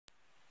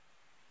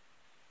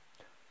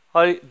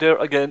Hi there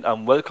again,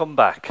 and welcome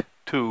back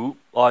to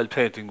Oil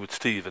Painting with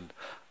Stephen.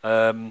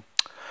 Um,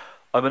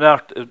 I'm an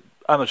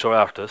amateur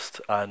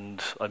artist,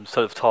 and I'm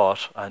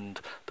self-taught.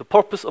 And the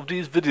purpose of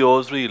these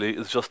videos really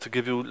is just to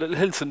give you little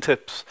hints and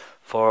tips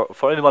for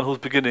anyone who's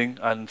beginning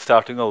and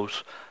starting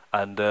out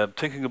and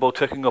thinking about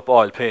taking up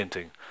oil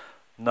painting.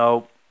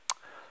 Now,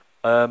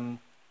 um,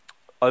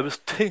 I was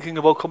thinking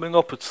about coming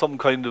up with some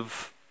kind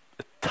of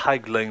a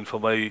tagline for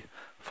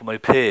my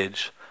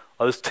page.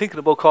 I was thinking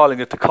about calling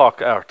it the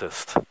Cork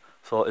Artist.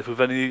 So if you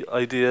have any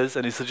ideas,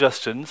 any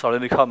suggestions, or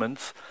any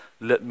comments,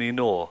 let me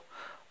know.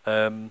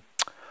 Um,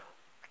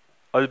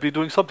 I'll be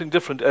doing something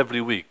different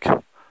every week,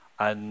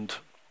 and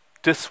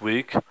this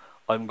week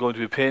I'm going to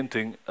be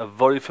painting a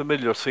very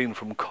familiar scene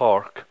from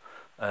Cork.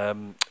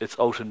 It's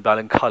out in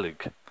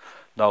Ballincollig.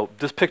 Now,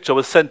 this picture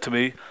was sent to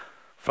me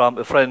from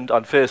a friend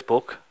on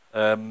Facebook.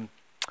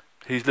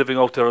 He's living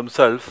out there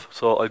himself,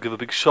 so I'll give a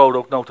big shout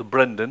out now to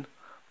Brendan.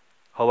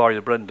 How are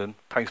you, Brendan?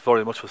 Thanks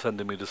very much for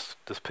sending me this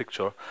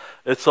picture.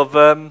 It's of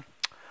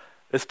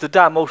it's the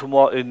dam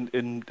out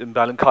in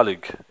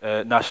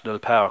Ballincollig National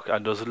Park,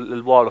 and there's a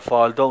little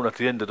waterfall down at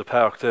the end of the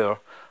park there.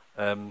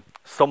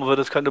 Some of it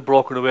is kind of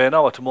broken away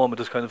now. At the moment,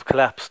 it's kind of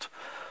collapsed.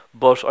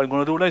 But I'm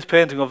going to do a nice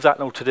painting of that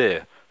now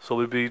today. So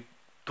we'll be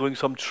doing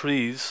some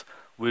trees,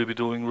 we'll be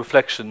doing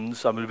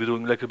reflections, and we'll be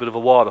doing like a bit of a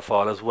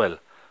waterfall as well.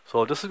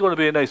 So this is going to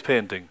be a nice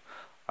painting,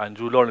 and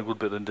you'll learn a good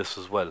bit in this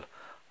as well.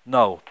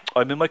 Now,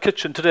 I'm in my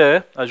kitchen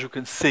today, as you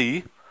can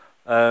see.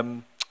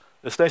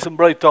 It's nice and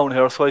bright down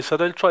here, so I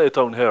said I'll try it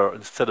down here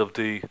instead of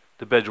the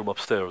bedroom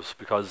upstairs,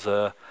 because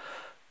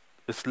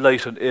it's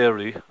light and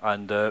airy,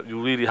 and you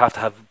really have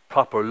to have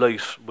proper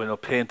light when you're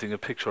painting a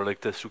picture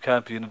like this. You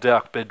can't be in a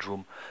dark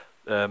bedroom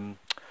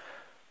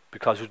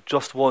because you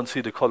just won't see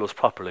the colours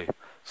properly.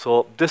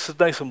 So this is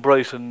nice and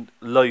bright and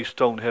light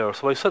down here,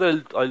 so I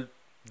said I'll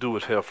do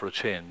it here for a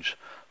change.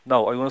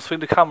 Now I'm going to swing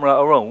the camera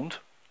around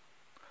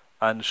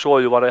and show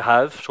you what I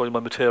have, show you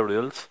my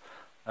materials.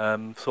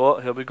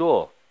 So here we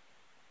go.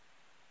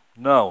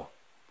 Now,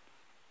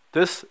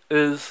 this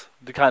is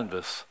the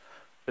canvas.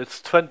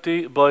 It's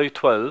 20 by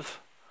 12,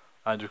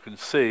 and you can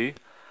see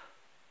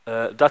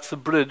that's the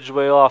bridge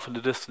way off in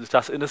the distance.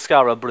 That's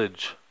Inniscarra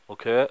Bridge,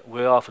 okay,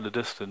 way off in the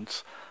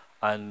distance.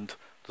 And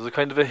there's a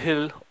kind of a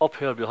hill up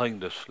here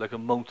behind it, like a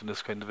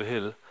mountainous kind of a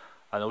hill.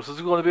 And this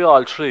is going to be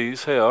all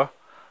trees here,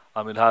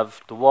 and we'll have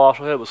the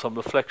water here with some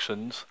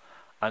reflections.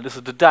 And this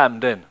is the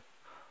dam then.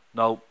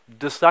 Now,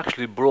 this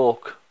actually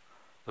broke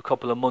a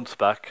couple of months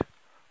back.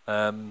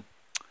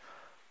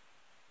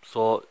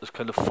 So it's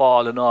kind of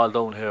falling all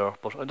down here,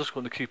 but I'm just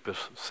going to keep it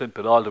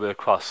simple all the way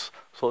across.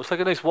 So it's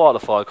like a nice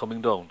waterfall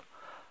coming down,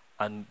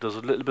 and there's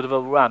a little bit of a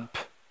ramp.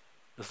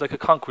 It's like a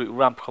concrete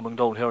ramp coming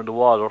down here, and the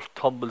water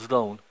tumbles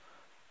down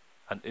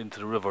and into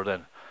the river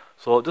then.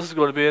 So this is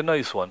going to be a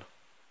nice one.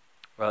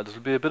 This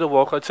will be a bit of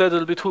work. I'd say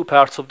there'll be two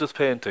parts of this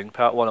painting,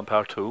 part 1 and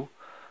part 2,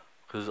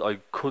 because I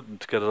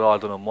couldn't get it all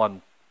done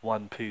in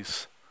one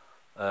piece.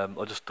 I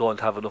just don't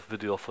have enough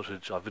video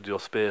footage or video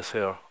space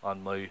here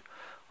on my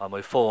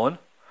phone.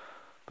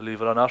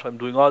 Believe it or not, I'm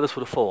doing all this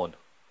with a phone.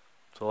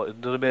 So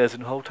isn't it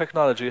amazing how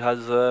technology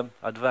has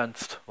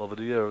advanced over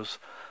the years?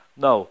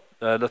 Now,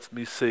 let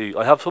me see.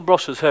 I have some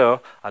brushes here,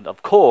 and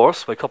of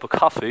course, my cup of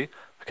coffee.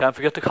 I can't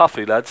forget the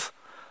coffee, lads.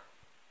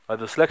 I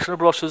have a selection of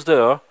brushes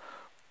there. I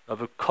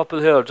have a couple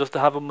here just to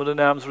have them within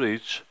arm's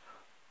reach.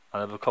 And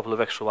I have a couple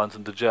of extra ones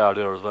in the jar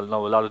there as well.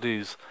 Now, a lot of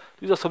these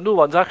are some new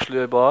ones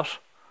actually I bought.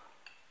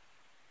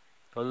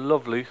 They're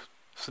lovely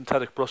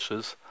synthetic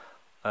brushes.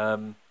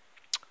 £7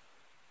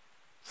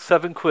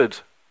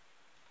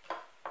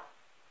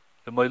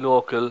 in my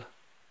local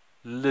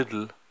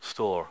Lidl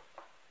store.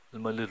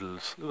 In my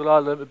Lidls. Look at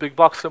all them, a big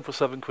box of them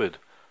for £7.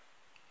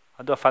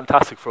 And they're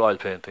fantastic for oil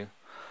painting.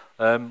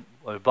 I have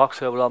a box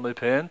here with all my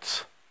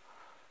paints.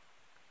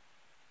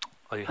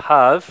 I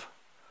have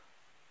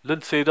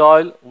linseed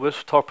oil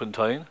with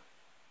turpentine,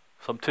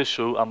 some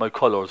tissue, and my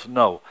colours.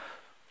 Now,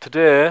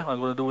 today I'm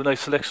going to do a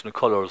nice selection of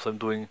colours. I'm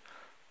doing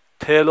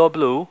phthalo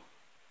blue,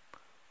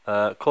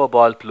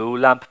 cobalt blue,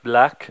 lamp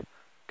black,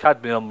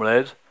 cadmium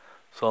red,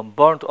 some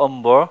burnt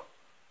umber,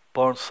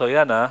 burnt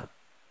sienna,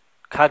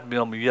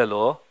 cadmium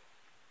yellow,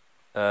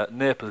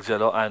 Naples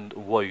yellow, and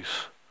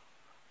white,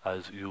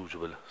 as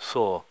usual.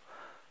 So,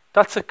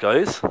 that's it,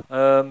 guys.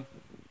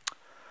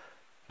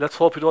 Let's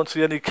hope you don't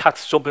see any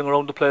cats jumping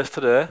around the place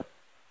today.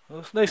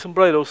 It's nice and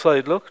bright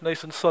outside, look,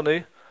 nice and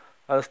sunny,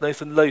 and it's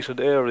nice and light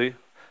and airy.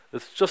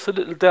 It's just a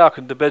little dark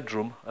in the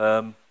bedroom.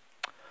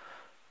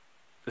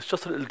 It's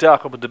just a little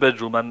dark up in the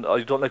bedroom, and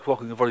I don't like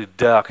working in very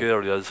dark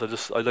areas. I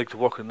like to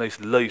work in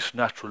nice light,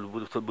 natural,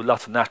 with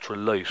lots of natural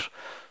light.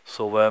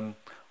 So I'm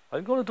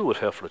going to do it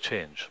here for a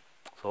change.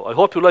 So I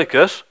hope you like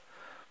it,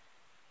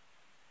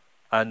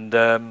 and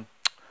I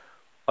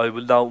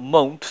will now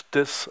mount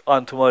this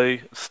onto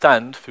my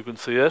stand, if you can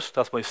see it.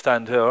 That's my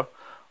stand here.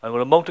 I'm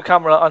going to mount the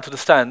camera onto the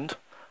stand,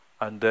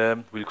 and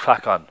we'll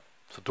crack on.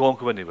 So don't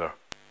go anywhere.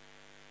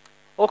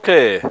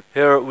 Okay,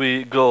 here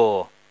we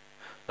go.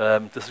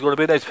 This is going to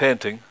be a nice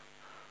painting.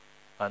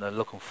 and I'm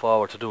looking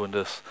forward to doing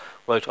this.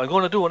 Right, I'm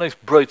going to do a nice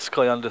bright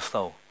sky on this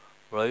now.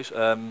 Right,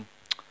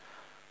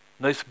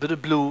 nice bit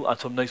of blue and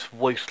some nice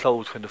white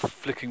clouds kind of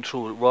flicking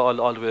through it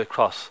all the way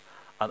across.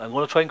 And I'm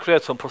going to try and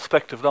create some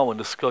perspective now in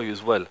the sky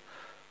as well.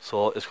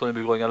 So it's going to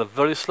be going at a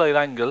very slight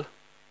angle,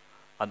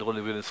 and they're going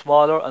to be getting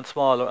smaller and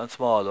smaller and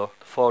smaller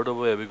the further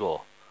away we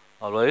go.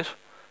 Alright,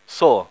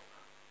 so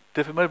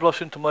dipping my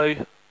brush into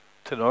my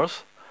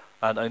thinners,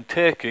 and I'm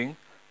taking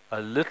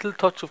a little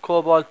touch of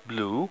cobalt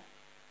blue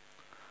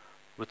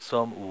with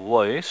some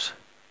white,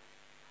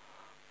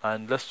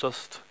 and let's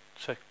just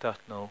check that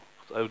now.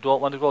 I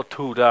don't want to go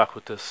too dark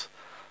with this.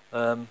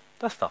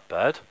 That's not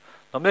bad.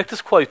 Now make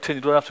this quite thin.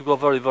 You don't have to go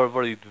very, very,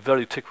 very,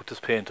 very thick with this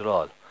paint at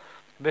all.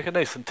 Make it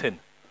nice and thin.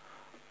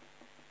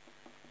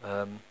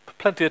 Put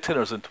plenty of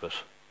thinners into it.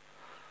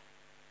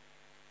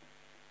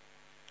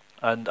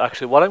 And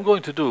actually what I'm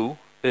going to do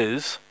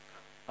is,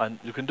 and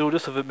you can do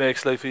this if it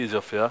makes life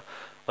easier for you,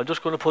 I'm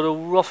just going to put a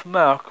rough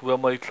mark where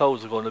my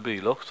clouds are going to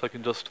be, look, so I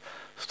can just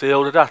stay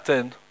out of that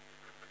then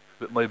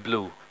with my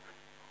blue.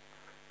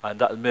 And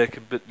that'll make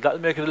it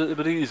a little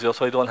bit easier,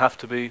 so I don't have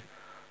to be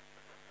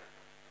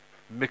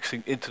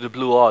mixing into the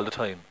blue all the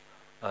time.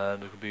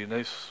 And there could be a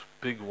nice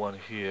big one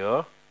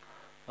here,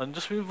 and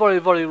just be very,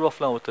 very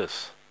rough now with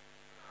this,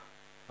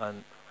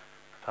 and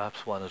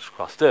perhaps one is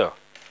across there.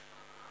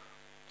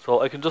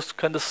 So I can just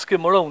kind of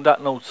skim around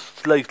that now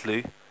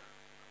slightly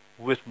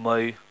with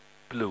my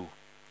blue.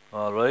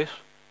 Alright.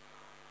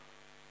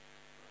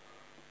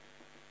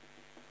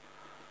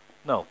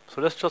 Now,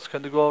 so let's just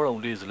kind of go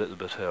around these a little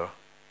bit here.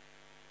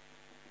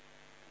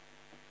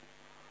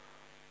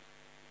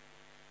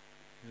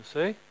 You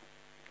see?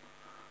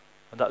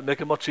 And that'll make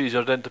it much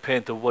easier then to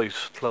paint the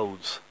white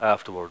clouds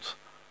afterwards.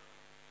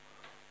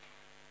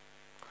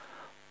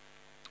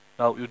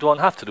 Now, you don't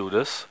have to do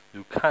this.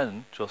 You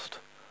can just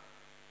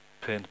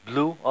paint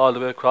blue all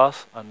the way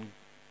across and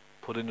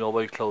put in your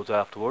white clouds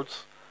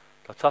afterwards.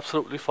 That's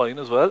absolutely fine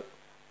as well.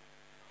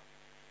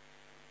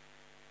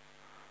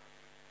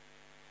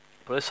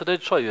 But I said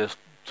I'd try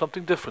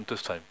something different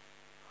this time.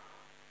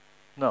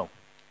 Now,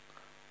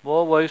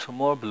 more white and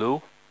more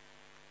blue.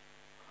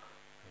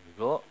 There we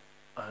go.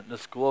 And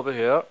let's go over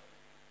here.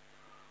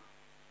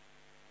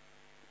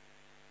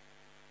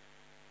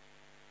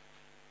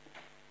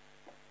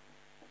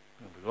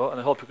 There we go. And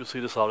I hope you can see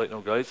this all right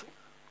now, guys.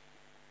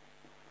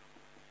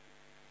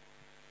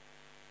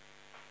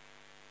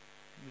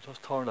 Let me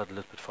just turn that a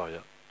little bit for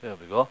you. There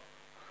we go.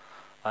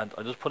 And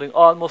I'm just putting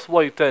almost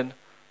white then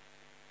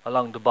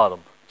along the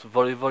bottom. It's a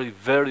very, very,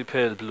 very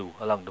pale blue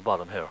along the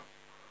bottom here.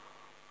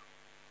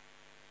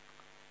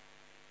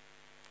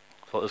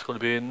 So it's going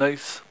to be a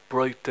nice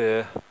bright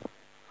day.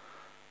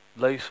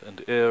 Light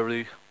and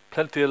airy.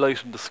 Plenty of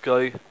light in the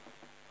sky.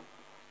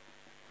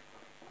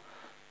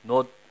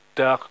 No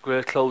dark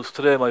grey clouds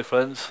today, my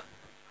friends.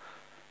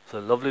 It's a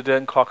lovely day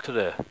in Cork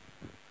today.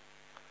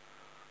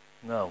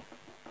 Now,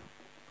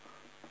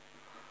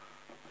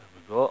 there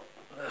we go.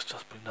 Let's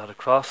just bring that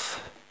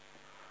across.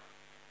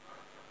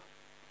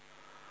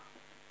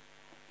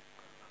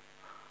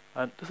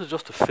 And this is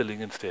just a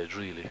filling in stage,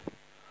 really.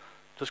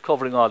 Just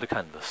covering all the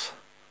canvas.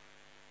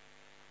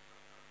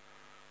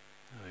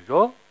 There we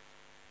go.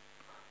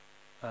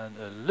 And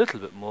a little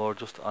bit more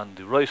just on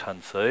the right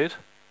hand side.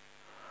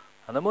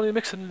 And I'm only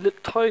mixing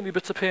tiny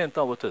bits of paint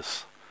now with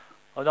this.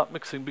 I'm not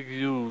mixing big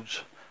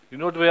huge. You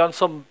know the way on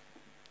some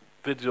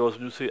videos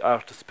when you see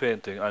artists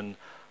painting and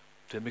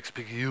they mix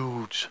big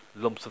huge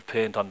lumps of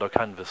paint on their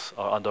canvas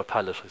or on their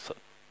palette.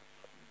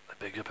 I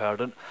beg your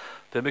pardon.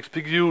 They mix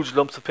big huge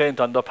lumps of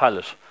paint on their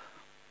palette.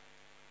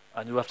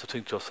 And you have to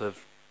think to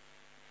yourself,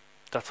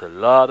 that's a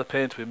lot of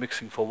paint to be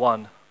mixing for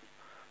one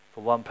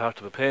part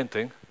of a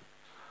painting.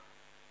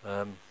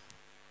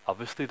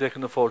 Obviously they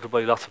can afford to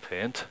buy lots of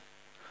paint,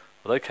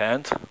 but I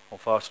can't,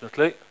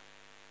 unfortunately.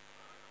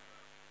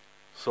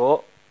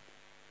 So,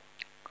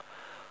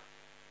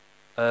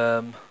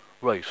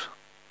 right,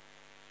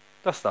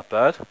 that's not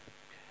bad.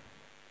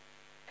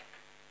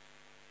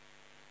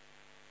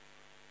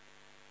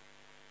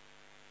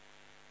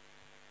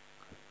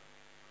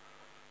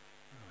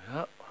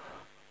 Yeah.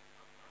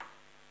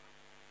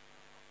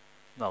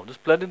 Now,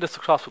 just blending this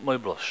across with my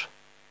brush,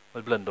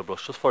 my blender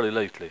brush, just very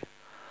lightly.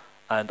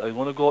 And I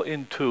want to go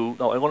into,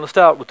 now I want to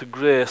start with the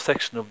grey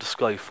section of the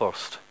sky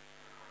first.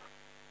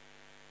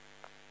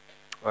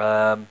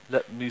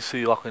 Let me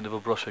see what kind of a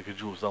brush I could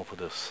use now for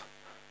this.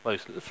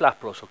 Right, little flat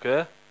brush,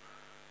 okay?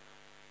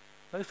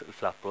 Nice little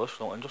flat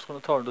brush. Now I'm just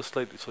going to turn this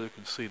slightly so you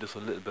can see this a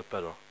little bit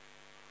better.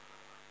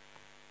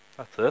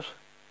 That's it.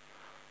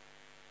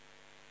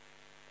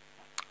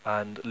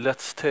 And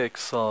let's take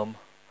some,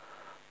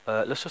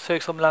 let's just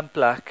take some lamp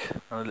black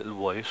and a little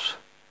white.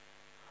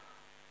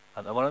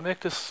 And I want to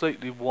make this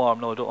slightly warm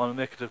now. I don't want to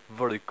make it a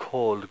very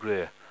cold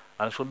grey.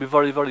 And it's going to be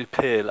very, very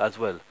pale as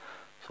well.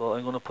 So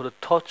I'm going to put a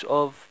touch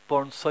of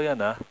burnt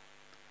sienna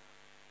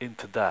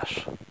into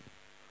that.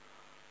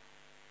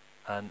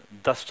 And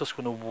that's just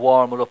going to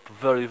warm it up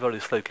very,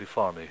 very slightly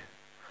for me.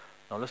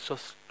 Now let's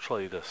just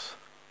try this.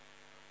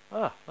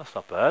 Ah, that's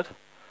not bad.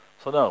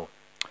 So now,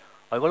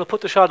 I'm going to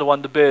put the shadow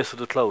on the base of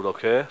the cloud,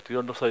 okay? The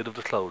underside of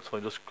the cloud. So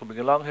I'm just coming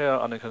along here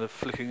and then kind of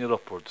flicking it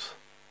upwards.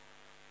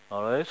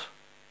 Alright?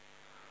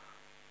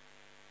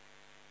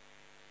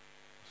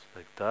 Just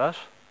like that.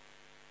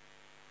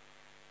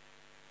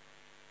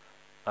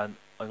 And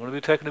I'm going to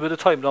be taking a bit of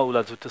time now,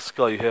 lads, with the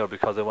sky here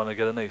because I want to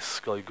get a nice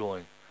sky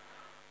going.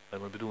 I'm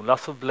going to be doing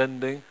lots of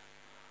blending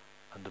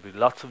and there'll be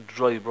lots of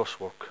dry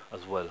brushwork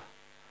as well.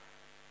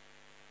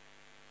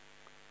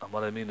 And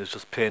what I mean is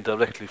just paint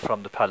directly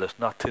from the palette,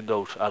 not thinned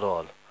out at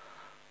all.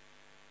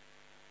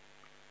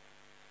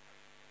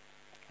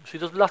 See,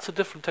 there's lots of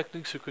different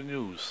techniques you can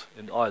use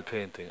in oil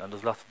painting, and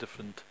there's lots of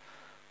different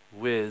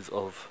ways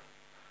of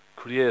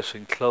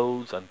creating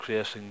clouds and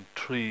creating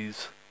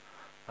trees.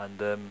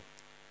 And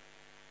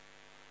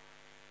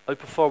I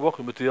prefer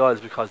working with the oils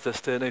because they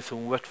stay nice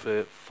and wet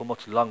for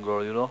much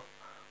longer, you know,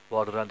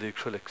 rather than the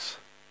acrylics.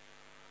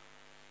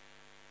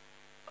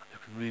 And you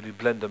can really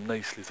blend them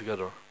nicely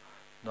together.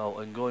 Now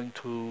I'm going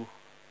to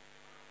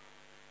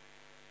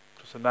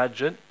just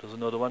imagine there's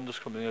another one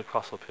just coming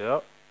across up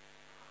here.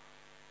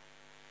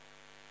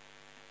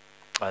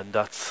 And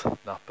that's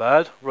not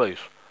bad. Right,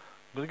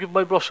 I'm going to give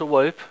my brush a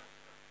wipe,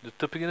 just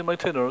dipping it in my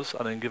thinners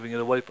and then giving it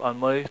a wipe on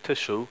my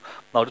tissue.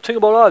 Now the thing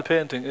about oil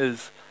painting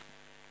is,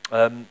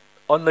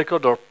 unlike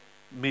other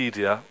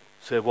media,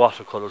 say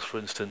watercolours for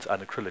instance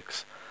and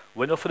acrylics,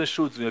 when you're finished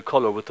choosing a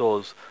colour with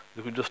those,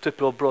 you can just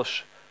dip your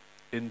brush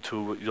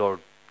into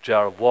your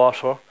jar of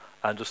water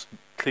and just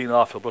clean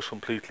off your brush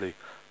completely.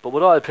 But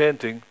with oil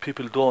painting,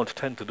 people don't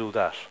tend to do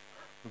that.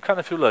 You can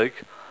if you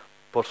like,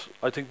 but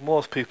I think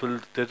most people,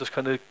 they just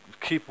kind of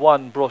keep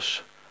one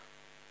brush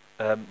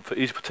for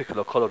each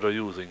particular colour they're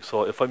using.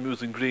 So if I'm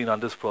using green on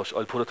this brush,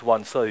 I'll put it to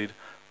one side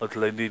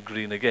until I need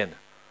green again.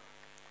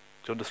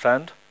 Do you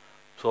understand?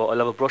 So I'll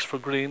have a brush for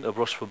green, a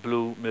brush for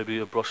blue, maybe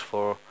a brush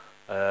for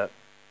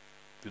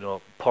you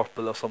know,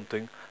 purple or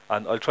something,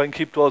 and I'll try and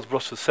keep those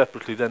brushes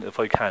separately then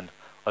if I can.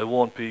 I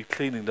won't be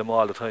cleaning them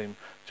all the time.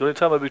 The only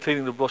time I'll be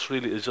cleaning the brush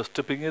really is just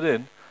dipping it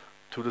in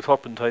to the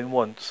turpentine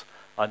once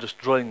and just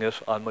drying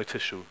it on my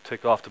tissue,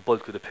 take off the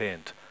bulk of the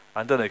paint,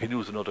 and then I can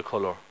use another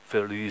colour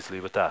fairly easily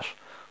with that.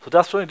 So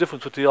that's the only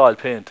difference with the oil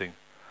painting.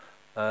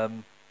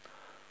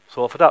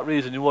 So for that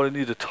reason you only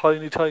need a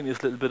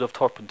tiniest little bit of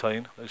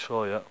turpentine, I'll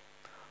show you,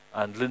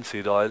 and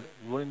linseed oil.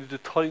 You only need the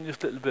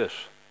tiniest little bit.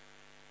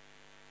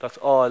 That's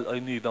all I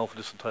need now for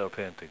this entire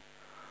painting.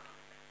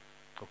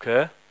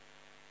 Okay?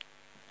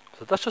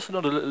 So that's just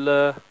another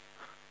little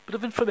bit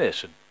of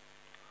information.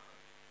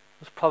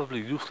 It's probably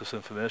useless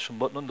information,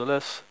 but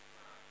nonetheless,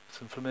 it's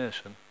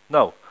information.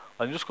 Now,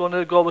 I'm just going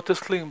to go with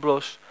this clean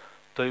brush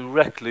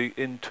directly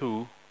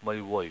into my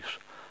white.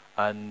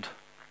 And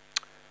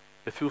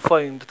if you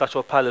find that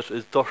your palette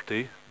is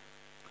dirty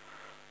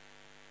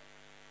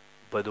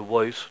by the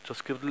white,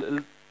 just give it a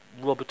little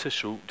rub of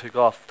tissue, take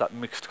off that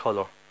mixed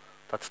colour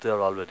that's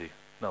there already.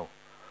 Now,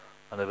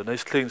 and I have a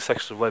nice clean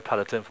section of my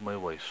palette then for my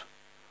white.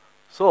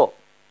 So,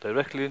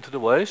 directly into the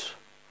white,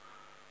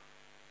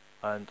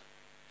 and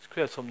let's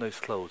create some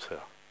nice clouds here.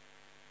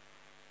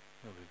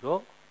 There we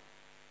go.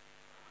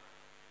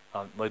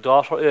 And my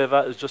daughter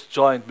Ava has just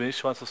joined me.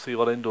 She wants to see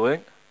what I'm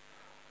doing.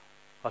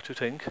 What do you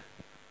think?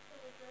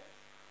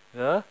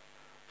 Yeah?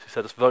 She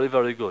said it's very,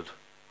 very good.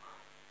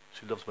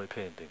 She loves my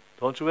painting.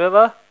 Don't you,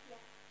 Ava?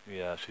 Yeah,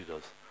 yeah, she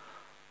does.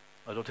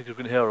 I don't think you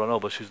can hear her now,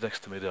 but she's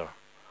next to me there.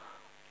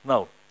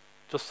 Now,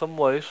 just some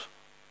white,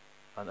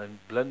 and I'm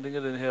blending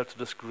it in here to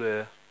this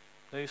grey,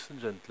 nice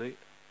and gently.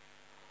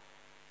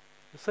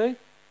 You see? Isn't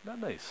that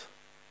nice?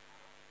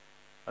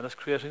 And it's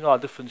creating all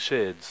different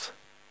shades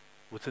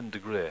within the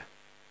grey.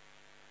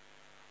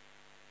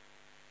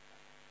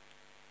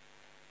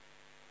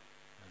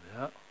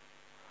 Yeah.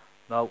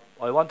 Now,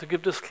 I want to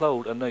give this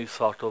cloud a nice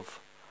sort of,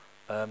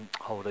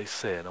 how would I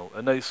say now,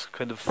 a nice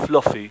kind of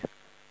fluffy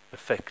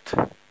effect.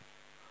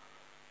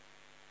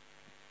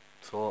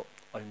 So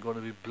I'm going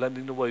to be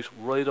blending the white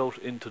right out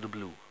into the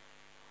blue.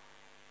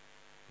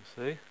 You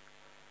see?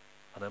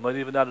 And I might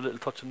even add a little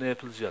touch of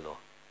Naples yellow.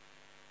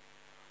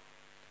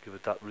 Give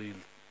it that real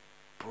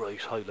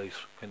bright highlight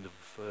kind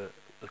of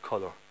a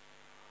colour.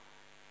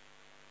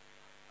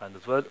 And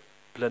as well,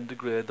 blend the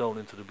grey down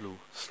into the blue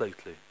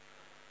slightly.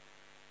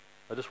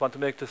 I just want to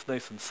make this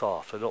nice and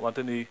soft. I don't want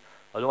any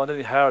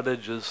hard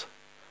edges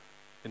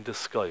in this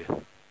sky.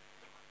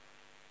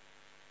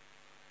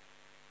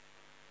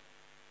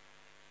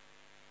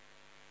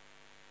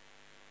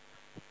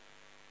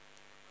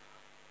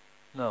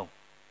 Now,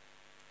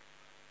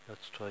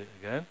 let's try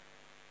again.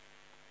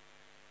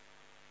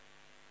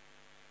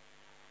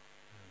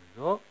 There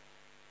we go.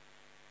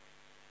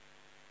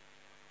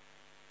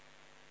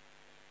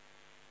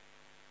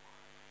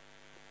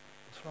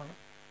 What's wrong?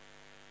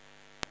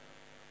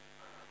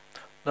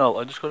 Now,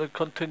 I'm just going to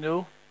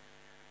continue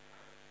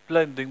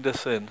blending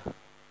this in. There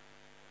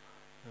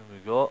we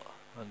go.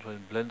 And try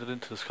and blend it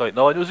into the sky.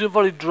 Now, I'm using a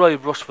very dry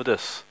brush for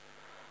this.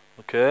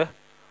 Okay?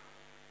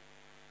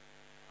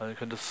 And I'm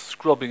kind of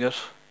scrubbing it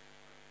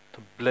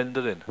to blend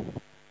it in.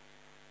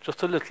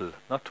 Just a little,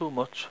 not too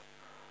much.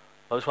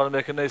 I just want to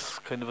make a nice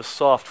kind of a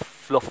soft,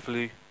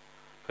 fluffy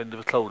kind of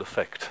a cloud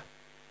effect.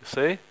 You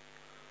see?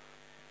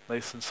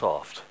 Nice and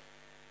soft.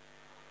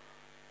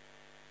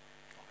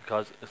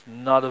 Because it's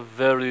not a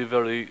very,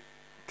 very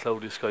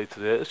cloudy sky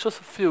today. It's just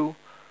a few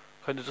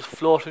kind of just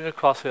floating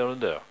across here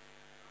and there.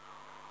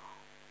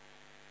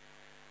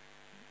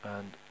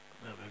 And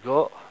there we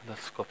go.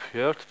 Let's go up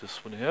here to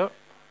this one here.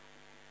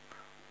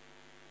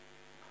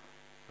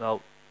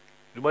 Now,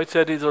 you might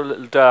say these are a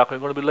little dark. I'm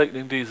going to be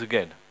lightening these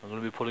again. I'm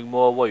going to be putting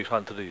more white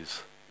onto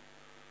these.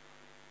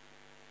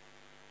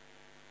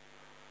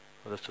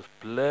 So let's just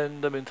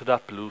blend them into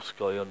that blue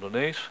sky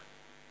underneath.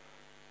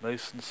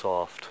 Nice and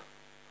soft.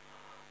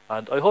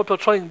 And I hope you're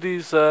trying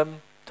these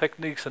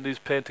techniques and these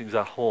paintings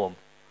at home.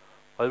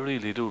 I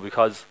really do,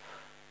 because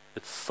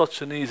it's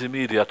such an easy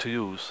media to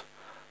use.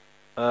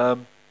 A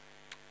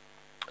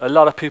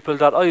lot of people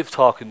that I've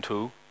talked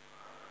to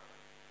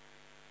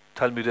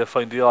tell me they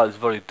find the oils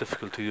very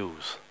difficult to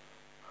use.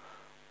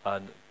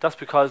 And that's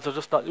because they're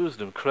just not using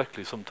them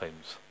correctly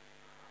sometimes.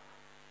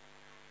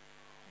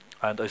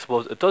 And I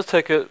suppose it does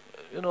take it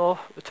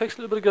takes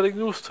a little bit of getting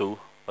used to,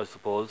 I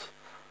suppose.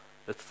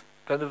 It's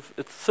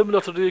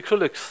similar to the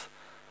acrylics,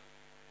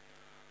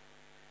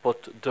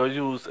 but they're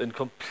used in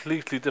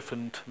completely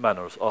different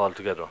manners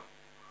altogether.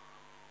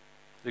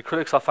 The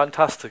acrylics are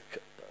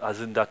fantastic,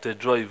 as in that they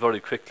dry very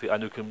quickly,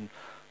 and you can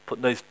put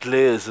nice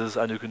glazes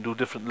and you can do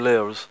different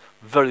layers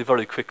very,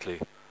 very quickly.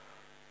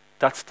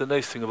 That's the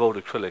nice thing about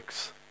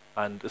acrylics.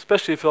 And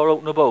especially if you're out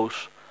and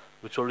about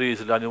with your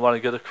easel and you want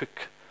to get a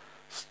quick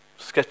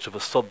sketch of a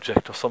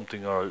subject or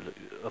something, or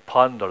a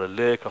pond or a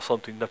lake or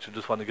something that you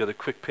just want to get a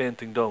quick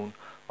painting down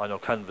on your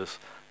canvas,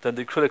 then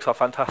the acrylics are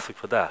fantastic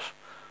for that.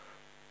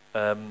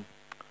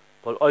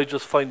 But I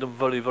just find them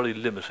very, very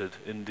limited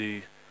in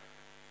the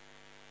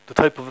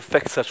type of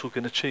effects that you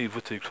can achieve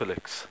with the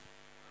acrylics.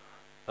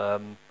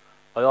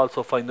 I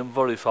also find them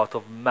very sort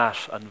of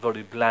matte and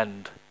very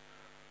bland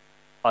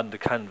on the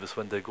canvas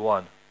when they go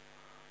on.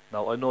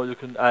 Now I know you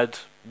can add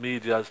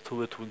medias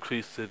to it to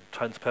increase the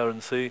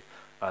transparency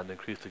and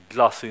increase the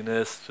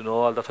glossiness,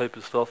 all that type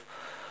of stuff.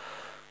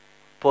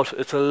 But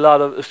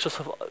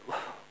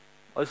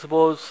I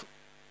suppose,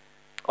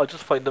 I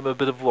just find them a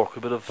bit of work,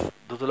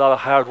 there's a lot of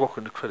hard work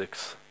in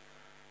acrylics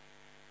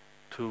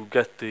to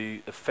get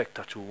the effect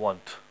that you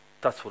want.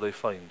 That's what I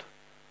find.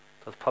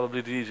 That's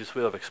probably the easiest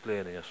way of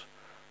explaining it.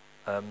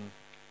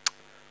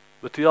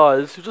 With the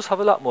oils, you just have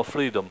a lot more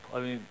freedom. I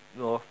mean,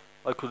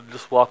 I could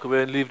just walk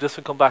away and leave this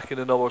and come back in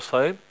an hour's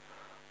time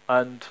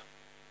and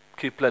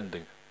keep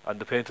blending, and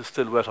the paint is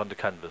still wet on the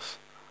canvas.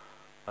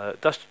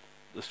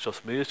 It's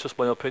just me, it's just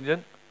my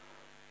opinion.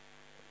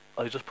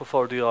 I just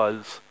prefer the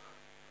oils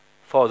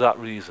for that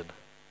reason.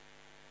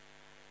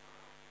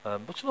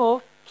 But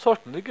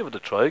certainly give it a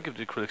try, give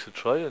the acrylics a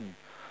try, and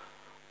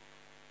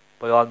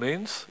by all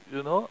means,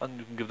 and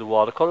you can give the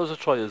watercolours a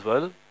try as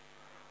well.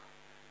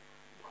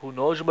 Who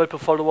knows, you might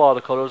prefer the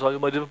watercolours, or you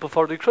might even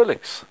prefer the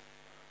acrylics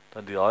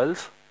than the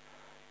oils.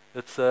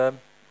 It's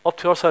up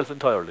to yourself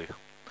entirely.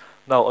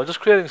 Now, I'm just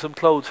creating some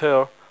clouds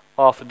here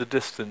off in the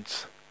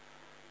distance.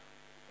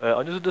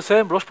 I'm using the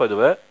same brush, by the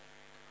way.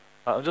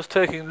 I'm just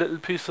taking a little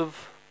piece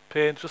of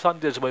paint just on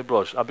the edge of my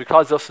brush, and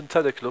because they're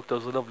synthetic, look,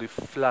 there's a lovely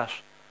flat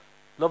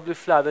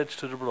edge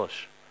to the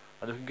brush,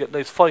 and you can get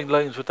nice fine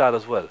lines with that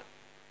as well.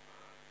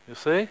 You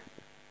see?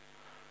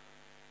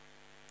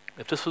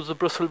 If this was a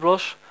bristle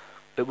brush,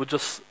 it would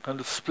just kind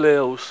of splay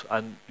out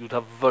and you'd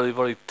have very,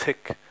 very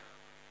thick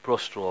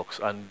brush strokes,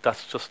 and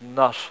that's just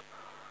not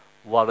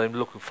what I'm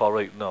looking for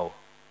right now.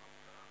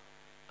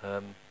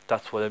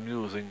 That's why I'm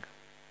using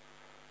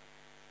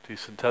these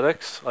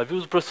synthetics. I've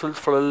used bristles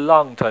for a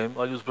long time.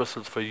 I used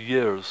bristles for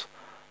years.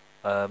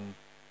 And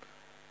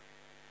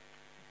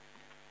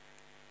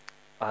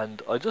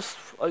I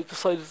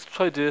decided to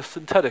try the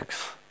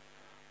synthetics,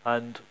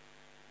 and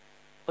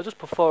I just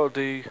prefer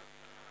the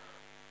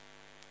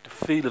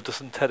feel of the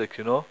synthetic,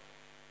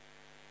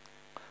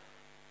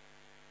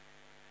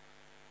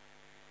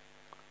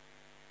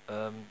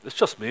 It's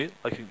just me.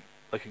 I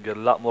can get a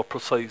lot more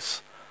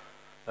precise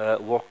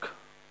work,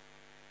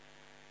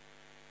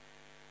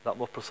 a lot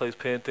more precise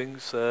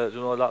paintings. It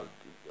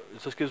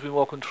just gives me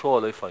more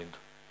control, I find.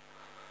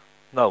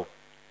 Now,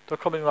 they're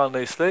coming around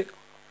nicely,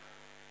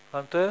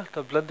 aren't they?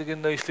 They're blending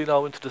in nicely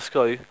now into the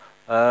sky.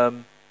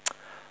 I'm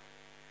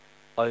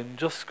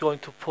just going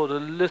to put a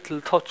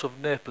little touch of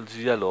Naples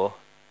yellow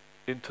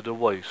into the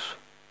white.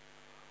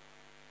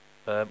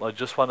 I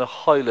just want to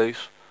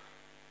highlight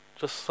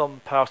just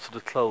some parts of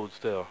the clouds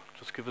there.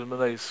 Just give them a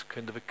nice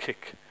kind of a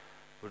kick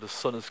where the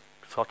sun is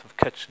sort of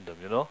catching them,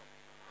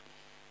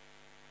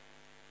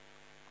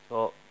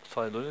 So,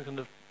 doing kind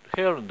of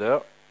here and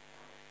there.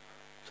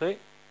 See?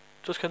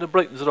 Just kind of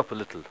brightens it up a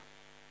little.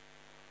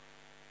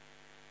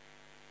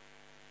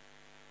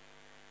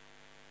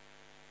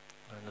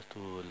 And let's do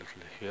a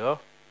little here.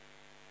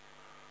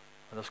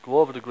 And let's go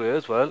over the grey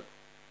as well.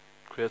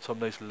 Create some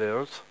nice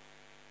layers.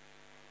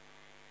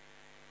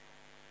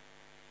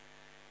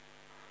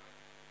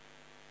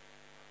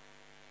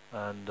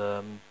 And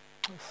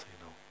let's see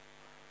now.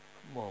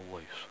 More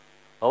white.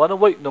 I want to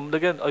whiten them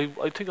again.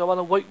 I think I want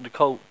to whiten the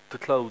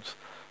clouds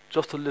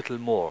just a little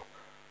more,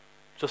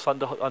 just on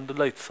the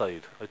light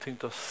side. I think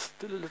they're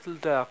still a little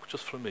dark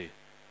just for me,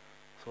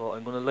 so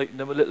I'm going to lighten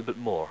them a little bit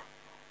more.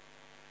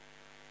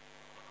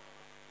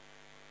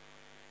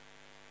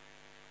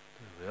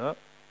 There we are.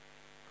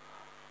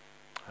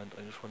 And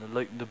I just want to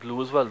lighten the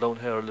blue as well down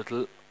here a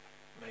little,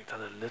 make that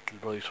a little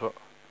brighter.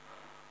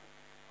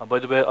 And by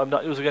the way, I'm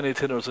not using any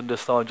thinners in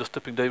this now, I'm just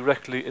dipping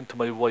directly into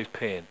my white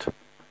paint.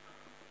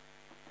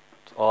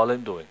 That's all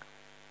I'm doing.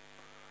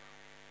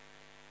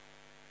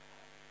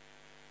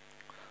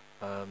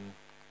 A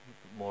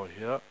bit more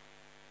here.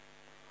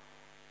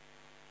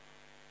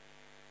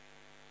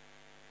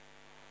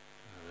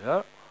 There we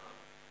are.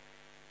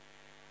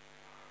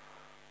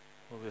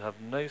 Well, we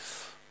have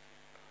nice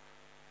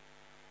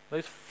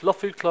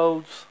fluffy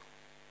clouds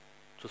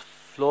just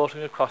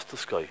floating across the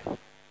sky.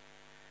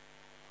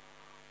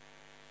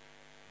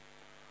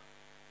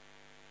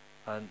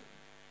 And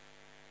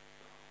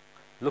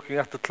looking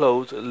at the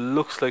clouds, it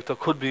looks like there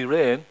could be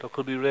rain. There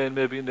could be rain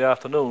maybe in the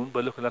afternoon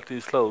by looking at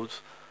these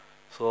clouds.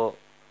 So,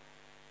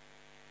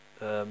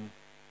 you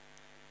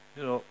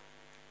know,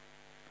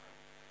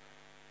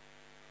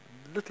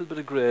 a little bit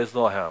of grey is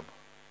no harm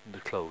in the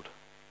cloud.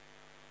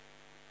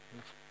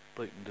 Let's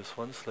brighten this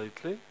one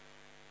slightly.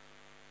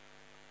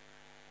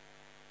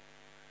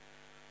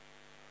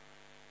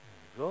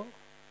 There we go.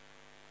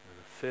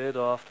 It'll fade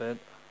off then.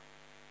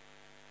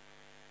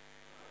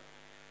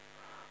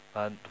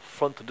 And the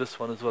front of this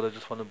one as well, I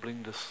just want to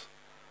bring this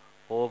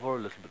over a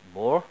little bit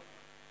more.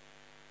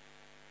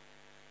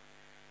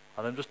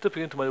 And I'm just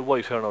dipping into my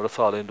white here now, that's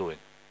all I'm doing.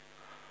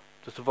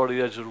 Just the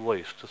very edge of the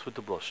white, just with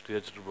the brush, the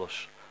edge of the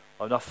brush.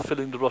 I'm not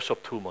filling the brush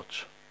up too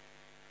much.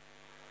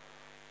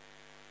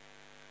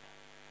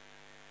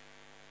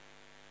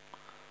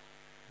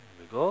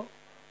 There we go.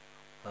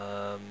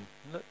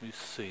 Let me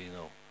see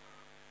now.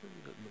 A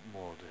little bit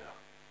more there.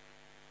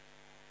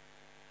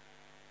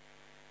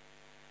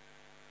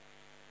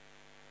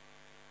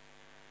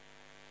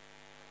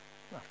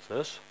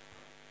 That's it.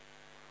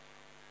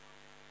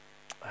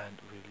 And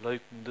we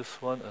lighten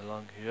this one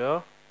along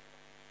here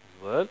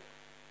as well.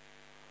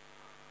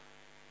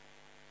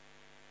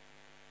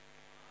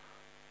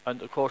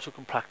 And of course you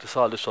can practice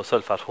all this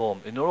yourself at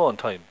home in your own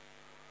time.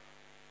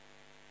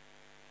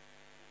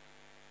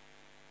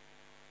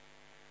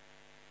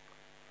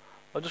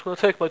 I'm just going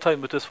to take my time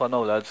with this one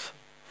now, lads,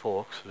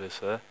 folks, they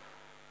say.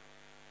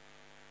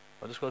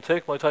 I'm just going to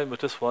take my time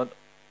with this one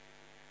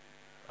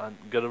and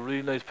get a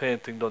really nice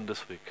painting done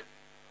this week.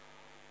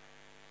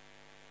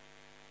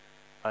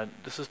 And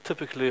this is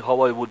typically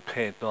how I would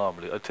paint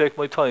normally. I take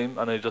my time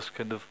and I just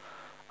kind of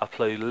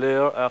apply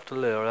layer after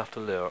layer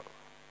after layer.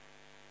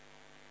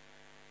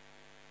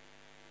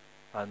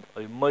 And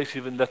I might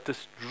even let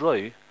this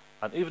dry,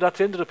 and even at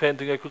the end of the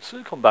painting I could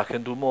still come back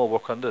and do more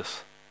work on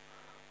this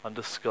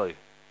sky.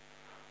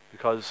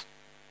 Because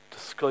the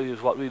sky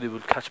is what really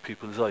will catch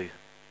people's eye,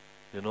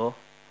 you know.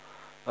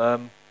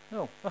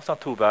 No, that's not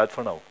too bad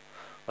for now.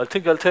 I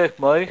think I'll take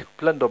my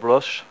blender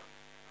brush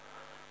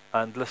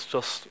and let's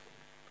just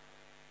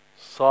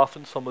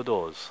soften some of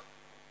those.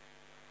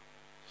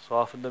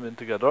 Soften them in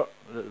together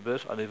a little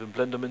bit and even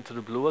blend them into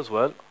the blue as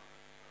well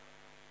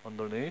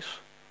underneath.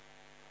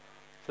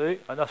 See,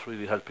 and that's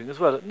really helping as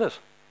well, isn't it?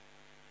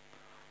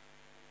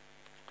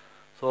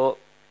 So,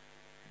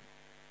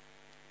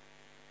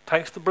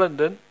 thanks to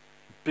Brendan,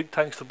 big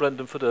thanks to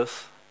Brendan for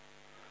this.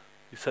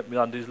 He sent me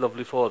on these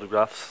lovely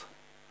photographs.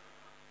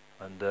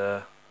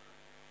 And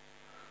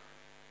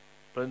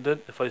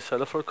Brendan, if I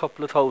sell it for a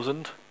couple of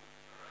thousand,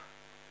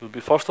 you'll be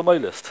first on my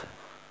list,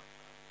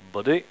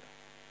 buddy.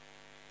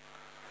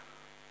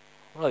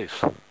 Right.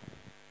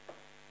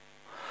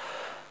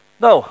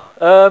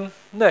 Now,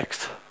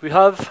 next we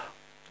have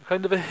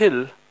kind of a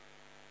hill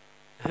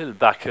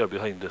back here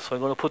behind this, so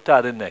I'm going to put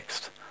that in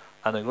next,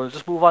 and I'm going to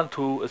just move on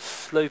to a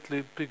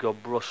slightly bigger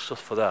brush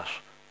just for that,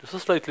 just a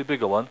slightly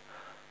bigger one,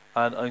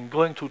 and I'm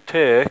going to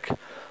take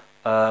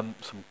some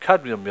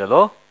cadmium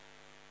yellow,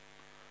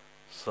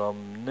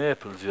 some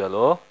Naples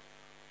yellow.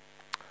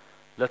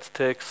 Let's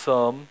take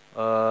some,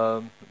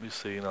 let me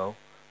see now,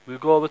 we'll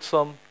go with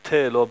some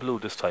phthalo blue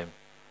this time,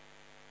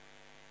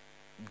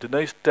 the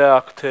nice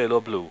dark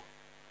phthalo blue.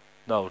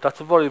 Now, that's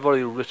a very,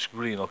 very rich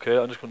green, okay?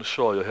 I'm just going to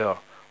show you here. I'm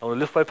going to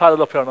lift my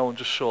paddle up here now and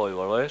just show you,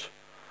 alright?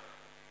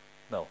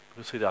 Now, you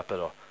can see that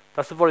better.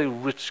 That's a very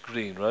rich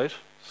green, right?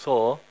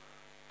 So,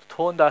 to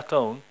tone that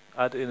down,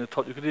 add in a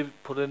touch, you could even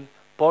put in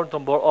burnt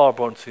umber or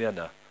burnt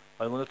sienna.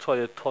 I'm going to try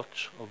a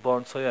touch of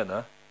burnt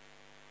sienna,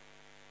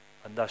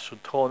 and that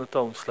should tone it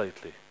down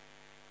slightly.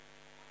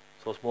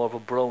 So it's more of a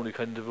browny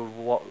kind of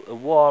a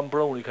warm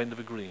browny kind of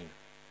a green.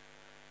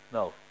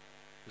 Now,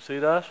 you see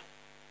that?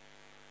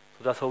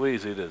 So that's how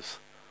easy it is.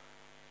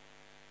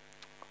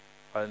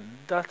 And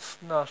that's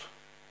not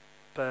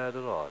bad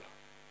at all.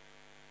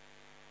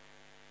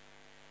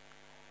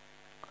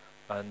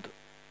 And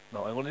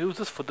now I'm going to use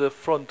this for the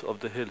front of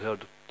the hill here,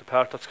 the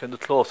part that's kind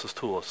of closest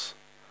to us.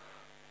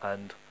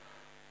 And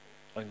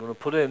I'm going to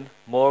put in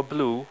more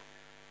blue.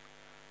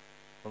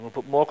 I'm going to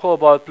put more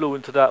cobalt blue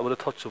into that with a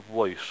touch of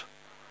white.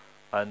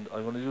 And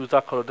I'm going to use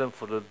that colour then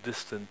for the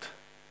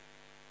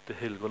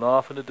hill going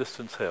off in the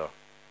distance here.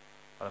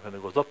 And it kind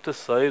of goes up this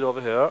side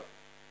over here.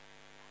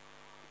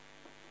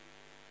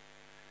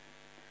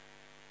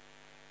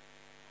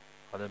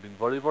 And I've been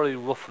very, very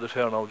rough with it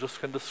here now,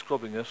 just kind of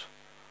scrubbing it.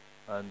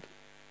 And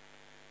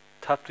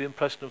tap the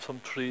impression of some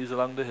trees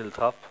along the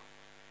hilltop.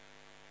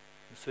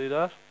 You see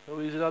that?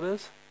 How easy that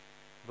is?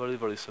 Very,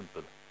 very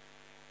simple.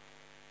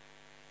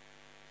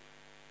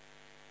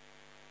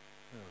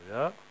 There we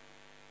are.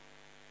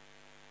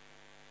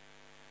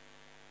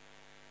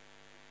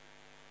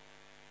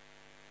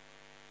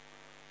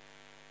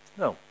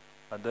 Now,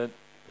 and then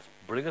just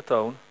bring it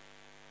down,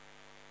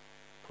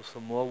 put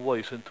some more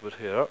white into it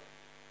here,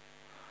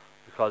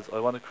 because I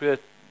want to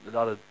create a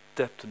lot of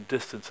depth and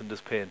distance in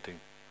this painting.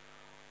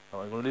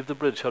 Now I'm going to leave the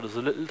bridge here. There's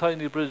a little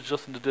tiny bridge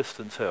just in the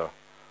distance here,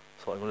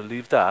 so I'm going to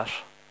leave that.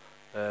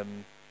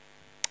 In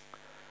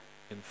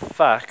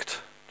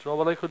fact, do you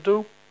know what I could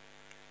do?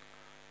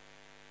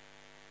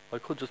 I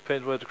could just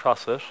paint right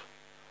across it,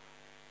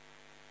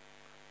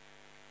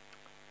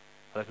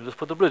 and I can just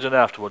put the bridge in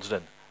afterwards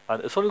then.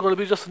 And it's only going to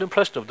be just an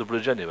impression of the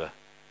bridge anyway.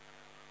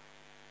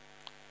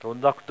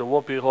 There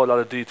won't be a whole lot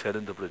of detail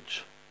in the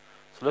bridge.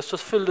 So let's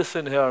just fill this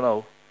in here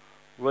now,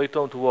 right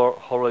down to our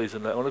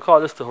horizon line. I'm going to call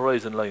this the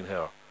horizon line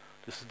here.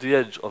 This is the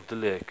edge of the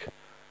lake,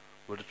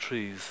 where the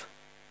trees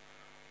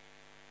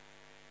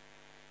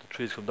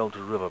come down to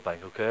the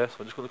riverbank, okay? So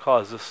I'm just going to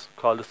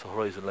call this the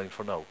horizon line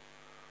for now.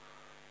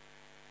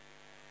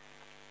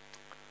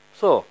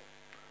 So,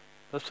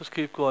 let's just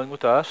keep going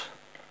with that.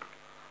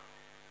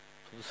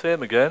 So the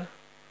same again.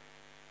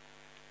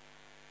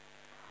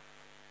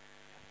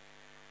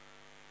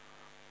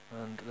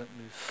 And let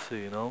me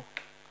see now.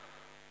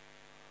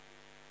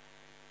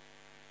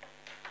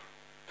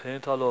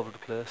 Paint all over the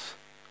place.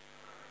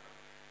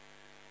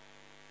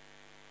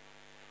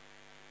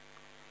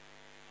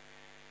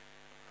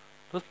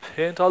 Just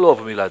paint all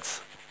over me,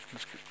 lads.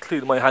 Just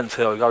clean my hands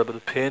here. I got a bit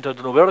of paint. I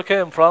don't know where it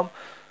came from.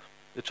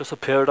 It just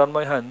appeared on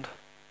my hand.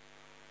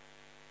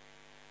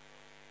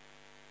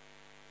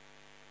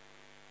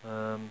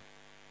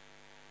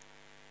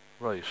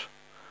 Right.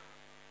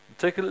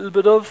 Take a little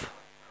bit of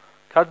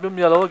cadmium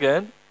yellow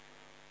again.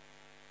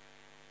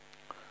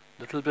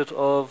 Little bit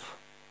of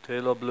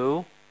phthalo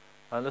blue.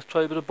 And let's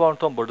try a bit of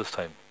burnt umber this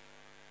time.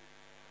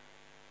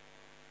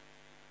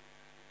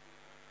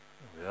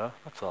 There we are.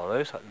 That's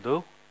alright. That'll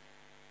do.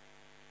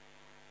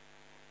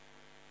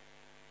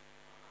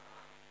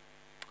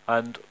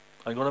 And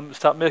I'm going to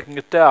start making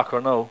it darker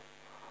now.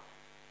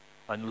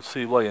 And you'll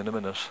see why in a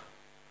minute.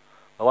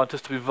 I want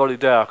this to be very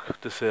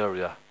dark, this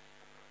area.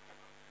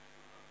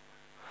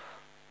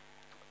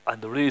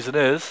 And the reason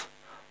is,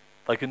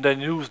 I can then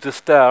use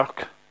this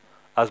dark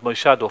as my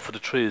shadow for the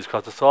trees,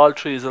 because it's all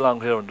trees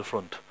along here in the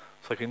front.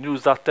 So I can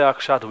use that dark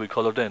shadowy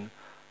colour then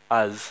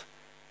as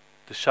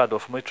the shadow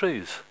for my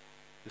trees.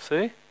 You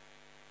see?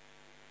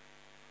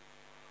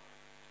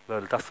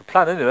 Well, that's the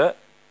plan anyway.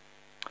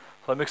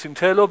 So I'm mixing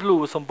phthalo blue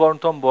with some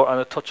burnt umber and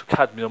a touch of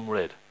cadmium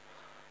red.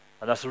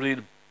 And that's a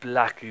real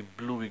blacky,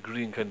 bluey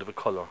green kind of a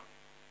colour.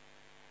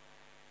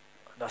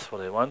 And that's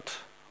what I want.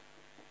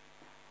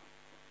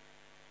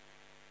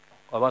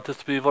 I want this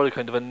to be very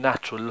kind of a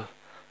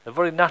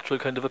very natural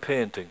kind of a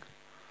painting.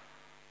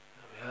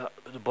 There we are,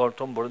 a bit of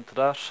burnt umber into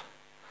that.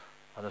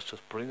 And let's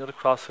just bring it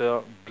across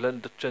here,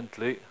 blend it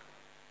gently.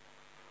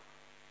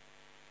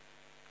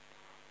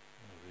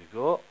 There we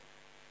go.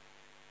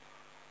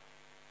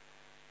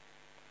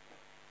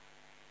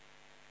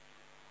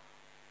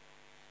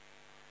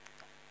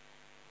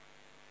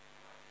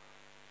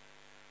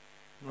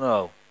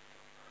 Now,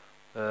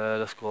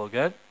 let's go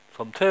again.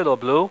 Some phthalo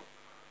blue,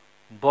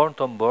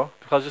 burnt umber,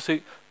 because you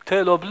see,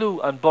 phthalo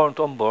blue and burnt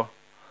umber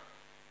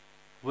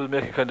will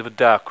make a kind of a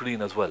dark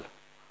green as well.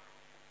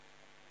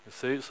 You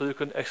see, so you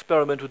can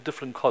experiment with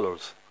different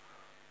colours.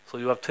 So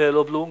you have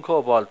phthalo blue and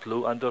cobalt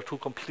blue, and they're two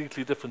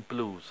completely different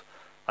blues,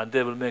 and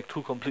they will make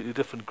two completely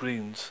different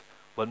greens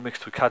when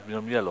mixed with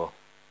cadmium yellow.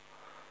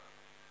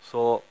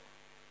 So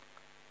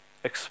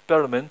just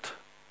experiment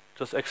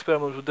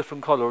with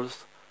different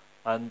colours,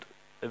 and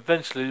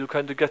eventually you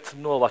kind of get to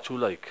know what you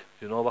like.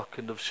 You know what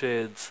kind of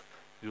shades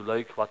you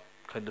like, what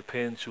kind of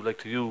paints you like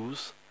to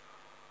use.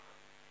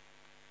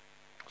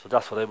 So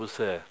that's what I would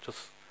say.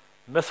 Just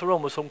mess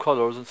around with some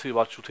colours and see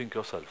what you think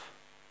yourself.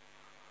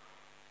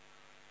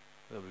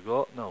 There we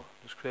go. Now,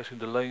 just creating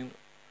the line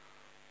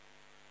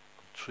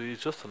of trees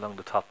just along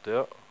the top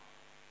there.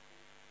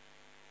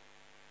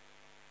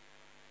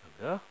 There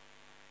we are.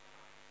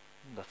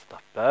 That's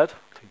not bad.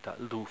 I think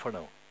that'll do for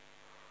now.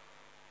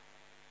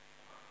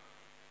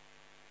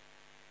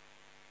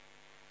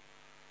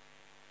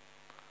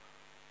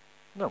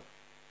 No.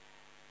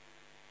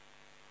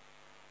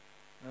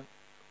 And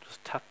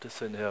just tap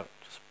this in here,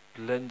 just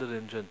blend it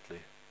in gently.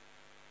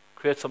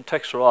 Create some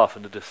texture off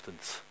in the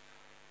distance.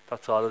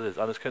 That's all it is.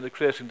 And it's kind of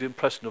creating the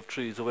impression of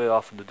trees away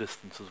off in the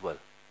distance as well.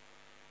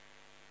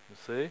 You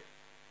see?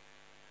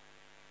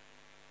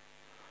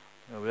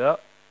 There we are.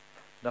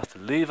 And that's the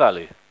Lee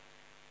Valley.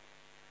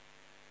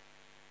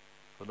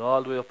 Going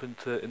all the way up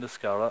into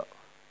Inniscarra.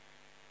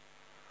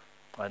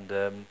 And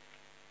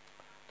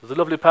there's a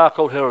lovely park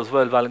out here as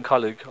well,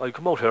 Ballincollig. I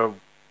come out here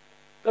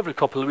every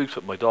couple of weeks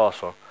with my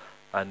daughter,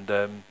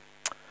 and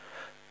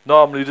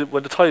normally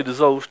when the tide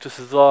is out, this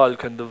is all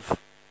kind of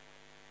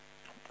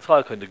it's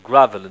all kind of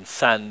gravel and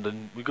sand,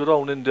 and we go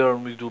down in there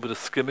and we do a bit of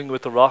skimming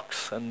with the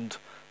rocks, and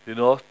you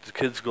know the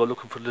kids go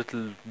looking for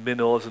little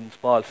minnows and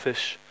small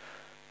fish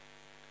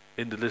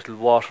in the little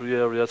watery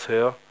areas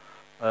here.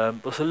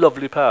 But it's a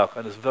lovely park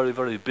and it's very,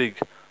 very big.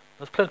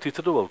 There's plenty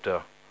to do out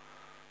there,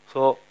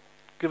 so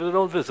give it an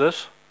old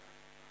visit.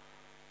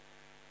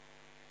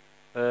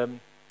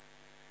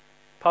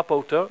 Pop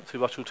out there, see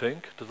what you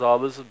think. There's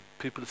always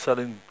people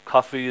selling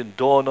coffee and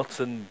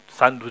donuts and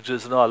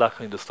sandwiches and all that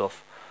kind of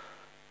stuff.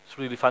 It's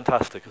really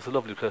fantastic. It's a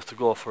lovely place to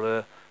go for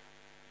a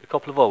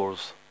couple of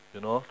hours, you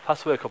know,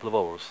 pass away a couple of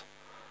hours.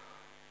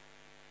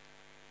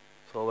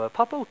 So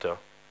pop out there,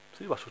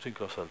 see what you think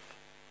yourself.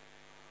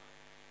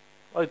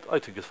 I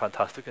think it's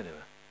fantastic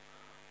anyway.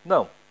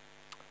 Now,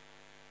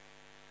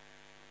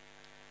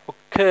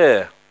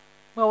 okay,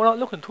 no, we're not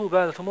looking too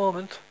bad at the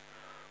moment.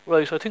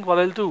 Right, I think what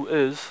I'll do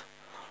is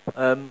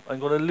I'm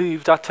going to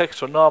leave that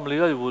texture. Normally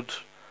I would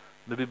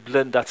maybe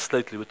blend that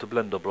slightly with the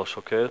blender brush,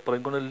 okay? But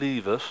I'm going to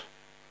leave it.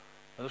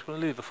 I'm just going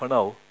to leave it for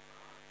now.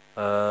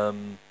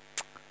 I'm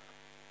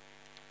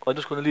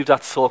just going to leave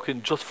that soak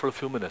in just for a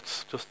few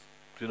minutes. Just,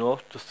 you know,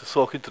 just to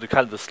soak into the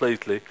canvas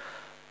slightly.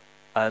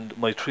 And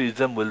my trees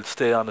then will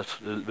stay on it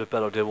a little bit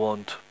better. They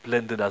won't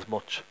blend in as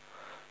much.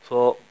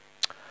 So,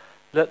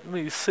 let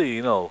me see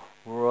now.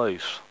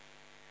 Right.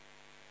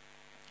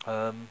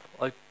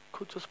 I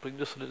could just bring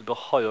this a little bit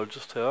higher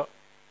just here,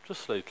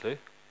 just slightly.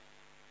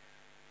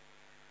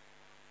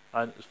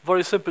 And it's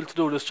very simple to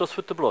do this just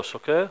with the brush,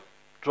 okay?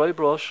 Dry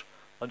brush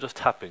and just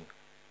tapping.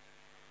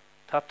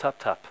 Tap, tap,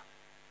 tap.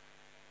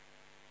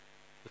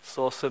 It's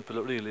so simple,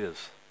 it really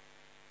is.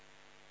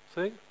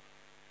 See?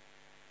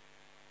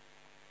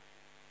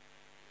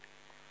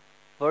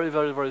 Very,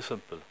 very, very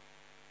simple.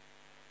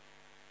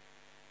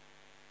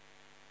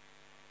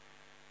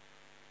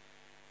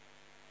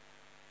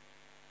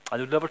 And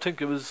you'd never think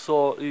it was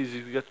so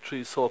easy to get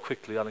trees so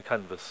quickly on a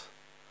canvas,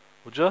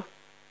 would you?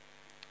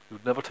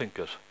 You'd never think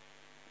it.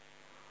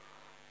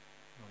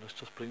 Now let's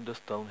just bring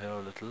this down here a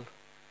little.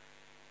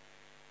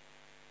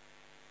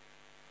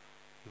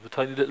 We have a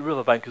tiny little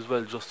riverbank as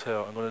well just here.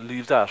 I'm going to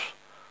leave that.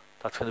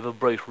 That's kind of a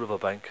bright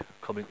riverbank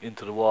coming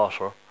into the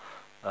water.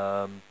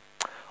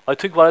 I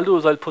think what I'll do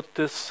is I'll put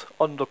this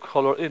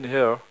undercolour in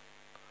here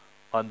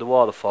on the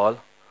waterfall,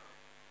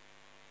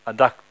 and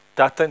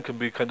that then can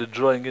be kind of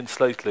drying in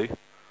slightly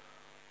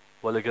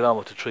while I get on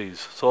with the trees.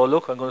 So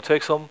look, I'm going to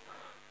take some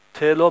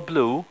phthalo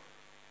blue.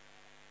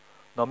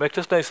 Now make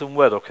this nice and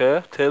wet,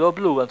 okay? Phthalo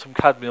blue and some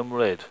cadmium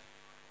red.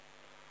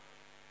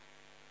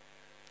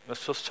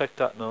 Let's just check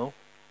that now.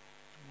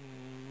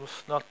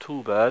 It's not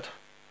too bad.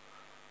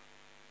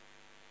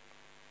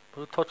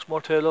 Put a touch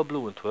more phthalo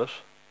blue into it.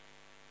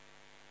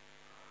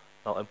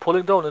 Now I'm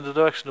pulling down in the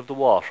direction of the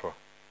water.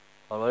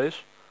 Alright?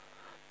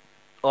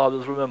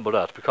 Always remember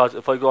that, because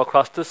if I go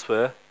across this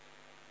way,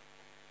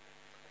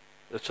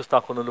 it's just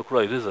not going to look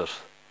right, is it?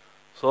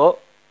 So,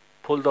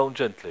 pull down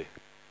gently.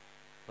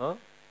 Huh?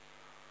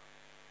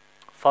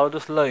 Follow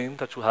this line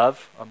that you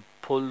have and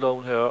pull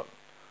down here.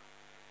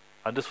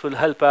 And this will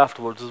help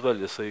afterwards as well,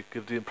 you see,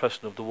 give the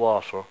impression of the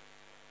water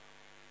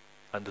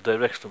and the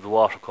direction of the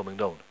water coming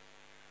down.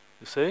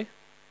 You see?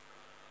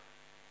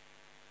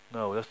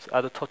 Now let's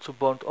add a touch of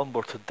burnt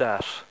umber to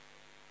that.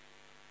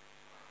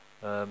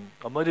 I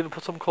might even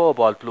put some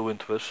cobalt blue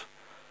into it.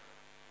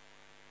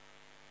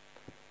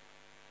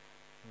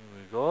 There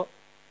we go.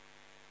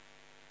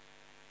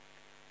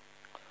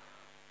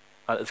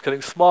 And it's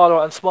getting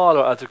smaller and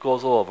smaller as it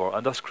goes over,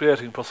 and that's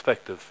creating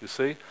perspective, you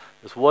see?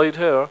 It's wide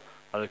here,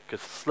 and it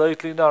gets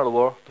slightly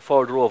narrower the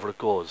further over it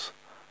goes.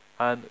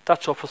 And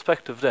that's your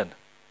perspective then.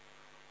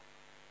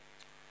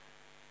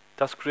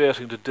 That's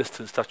creating the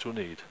distance that you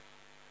need.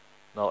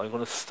 Now I'm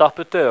going to stop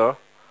it there,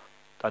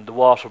 and the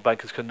water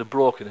bank is kind of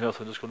broken here,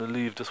 so I'm just going to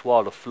leave this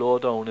water flow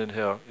down in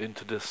here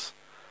into this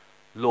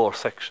lower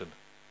section.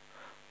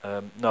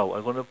 Now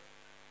I'm going to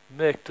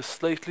make this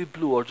slightly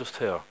bluer just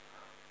here.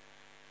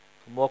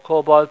 Some more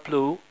cobalt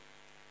blue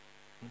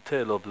and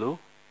phthalo blue.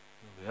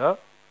 There we are.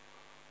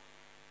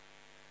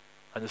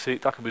 And you see,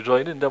 that can be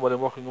drying in then when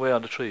I'm working away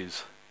on the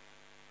trees.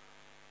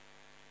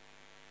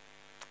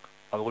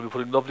 I'm going to be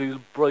putting lovely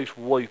bright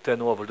white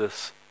then over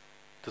this.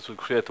 This will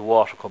create the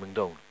water coming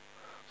down.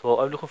 So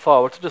I'm looking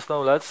forward to this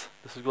now, lads.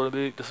 This is going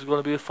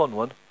to be a fun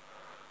one.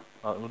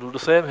 I'm going to do the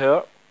same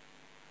here.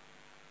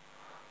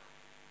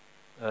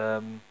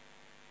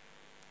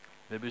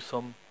 Maybe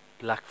some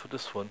black for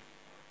this one.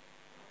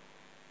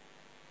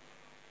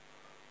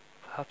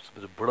 Perhaps a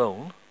bit of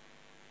brown.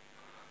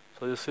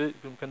 So you see, you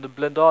can kind of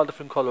blend all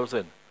different colours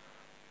in.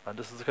 And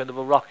this is a kind of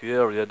a rocky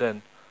area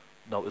then.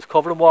 Now it's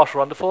covered in water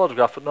on the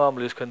photograph, but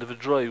normally it's kind of a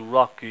dry,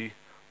 rocky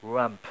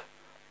ramp.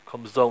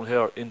 Comes down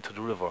here into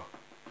the river.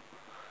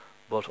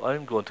 But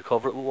I'm going to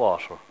cover it with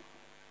water. I'm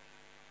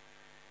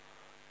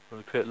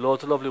going to create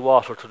loads of lovely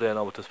water today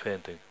now with this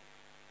painting.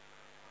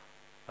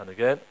 And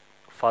again,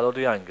 follow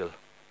the angle.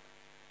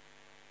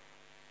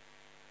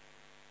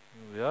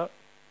 Here we are.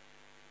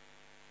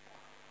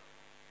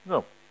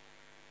 No.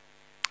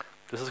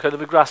 This is kind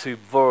of a grassy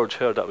verge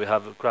here that we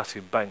have, a grassy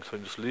bank, so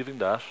I'm just leaving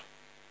that.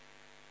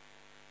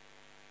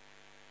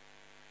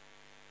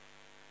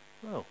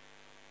 Oh.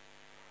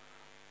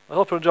 I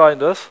hope you're enjoying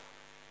this.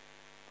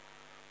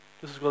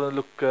 This is going to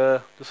look,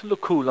 this will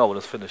look cool now when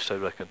it's finished, I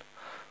reckon.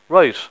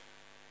 Right.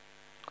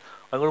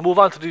 I'm going to move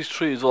on to these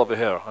trees over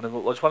here, and I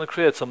just want to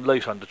create some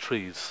light on the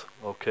trees,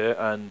 okay?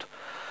 And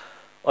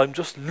I'm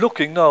just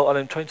looking now, and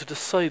I'm trying to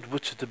decide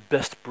which is the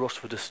best brush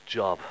for this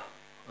job.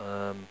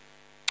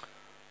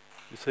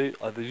 You see,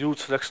 I have a huge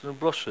selection of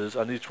brushes,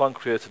 and each one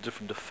creates a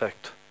different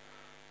effect.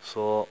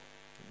 So,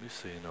 let me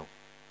see now.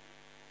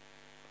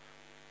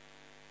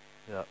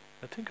 Yeah,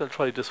 I think I'll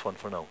try this one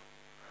for now.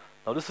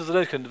 Now this is a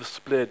nice kind of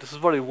splayed. This is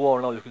very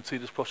worn now. You can see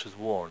this brush is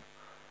worn.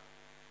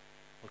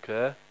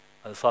 Okay,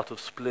 and it's sort of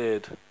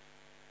splayed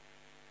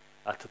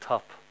at the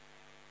top.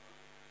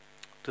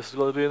 This is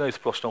going to be a nice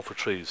brush now for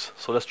trees.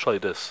 So let's try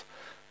this.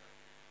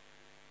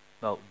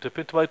 Now dip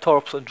into my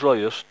turps and dry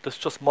it. This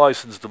just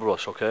moistens the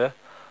brush, okay?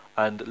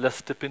 And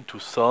let's dip into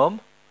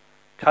some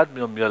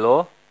cadmium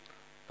yellow.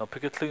 Now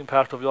pick a clean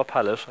part of your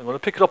palette. I'm going to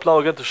pick it up now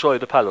again to show you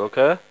the palette,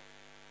 okay?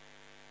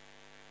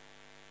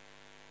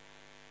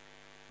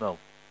 Now,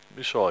 let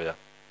me show you.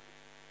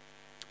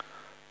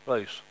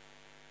 Right.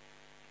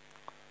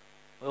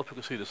 I hope you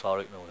can see this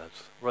alright now,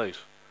 lads. Right.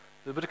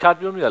 A little bit of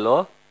cadmium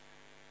yellow.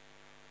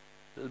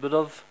 A little bit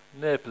of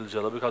Naples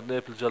yellow, because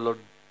Naples yellow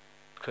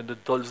kind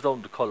of dulls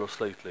down the colour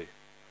slightly.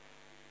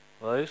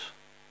 Right.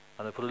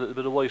 And I put a little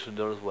bit of white in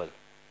there as well.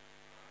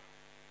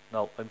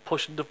 Now, I'm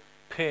pushing the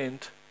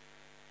paint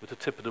with the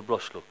tip of the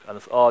brush, look. And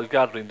it's all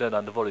gathering then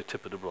on the very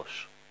tip of the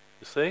brush.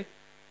 You see?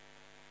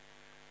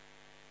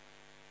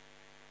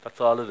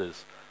 That's all it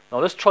is. Now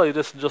let's try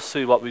this and just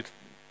see what we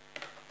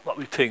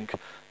think.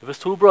 If it's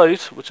too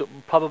bright, which it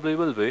probably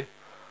will be,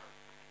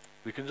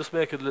 we can just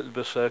make it a little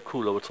bit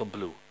cooler with some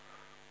blue.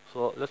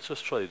 So let's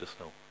just try this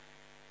now.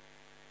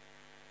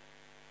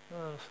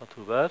 That's not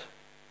too bad.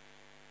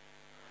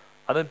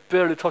 And I'm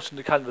barely touching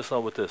the canvas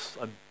now with this.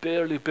 I'm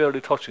barely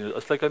touching it.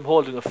 It's like I'm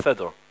holding a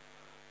feather.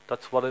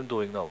 That's what I'm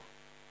doing now.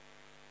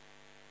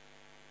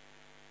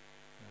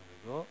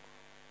 There we go.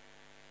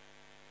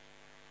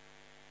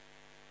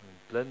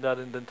 Blend that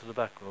in into the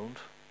background.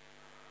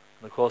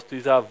 And of course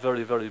these are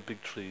very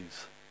big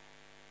trees.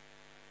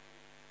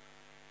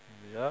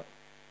 Yeah.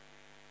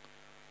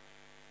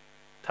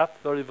 Tap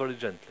very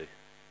gently.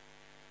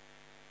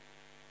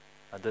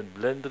 And then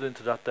blend it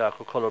into that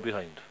darker colour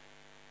behind.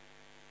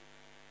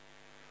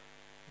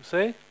 You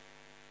see?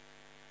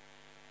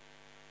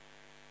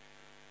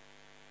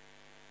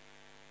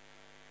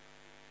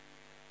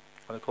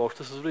 And of course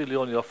this is really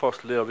only our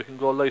first layer. We can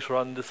go lighter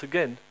on this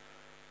again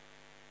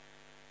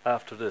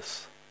after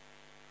this.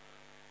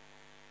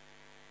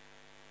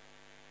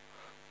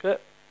 Okay,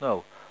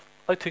 now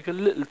I think a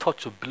little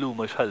touch of blue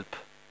might help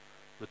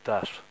with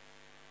that.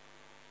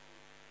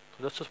 So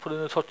let's just put in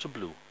a touch of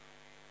blue.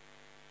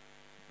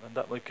 And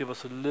that might give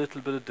us a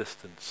little bit of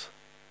distance.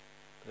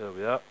 There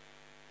we are.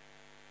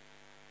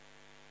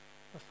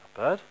 That's not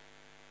bad.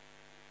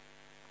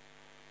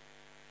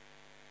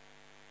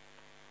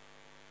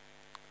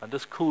 And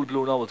this cool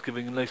blue now is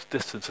giving a nice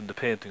distance in the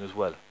painting as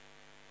well.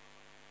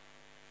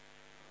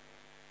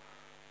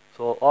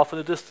 So off in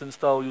the distance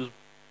now, use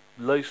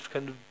light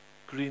kind of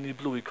greeny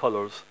bluey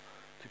colours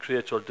to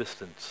create your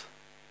distance.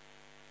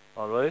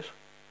 Alright?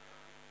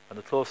 And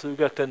the closer you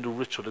get then, the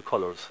richer the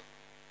colours.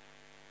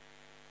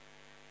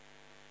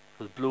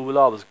 Because blue will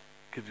always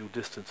give you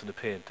distance in the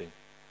painting.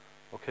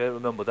 Okay,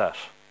 remember that.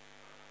 So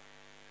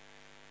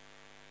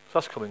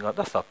that's coming on,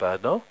 that's not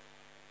bad now.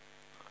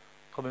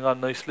 Coming on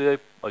nicely,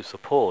 I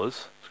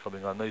suppose. It's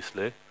coming on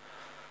nicely.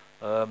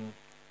 Let's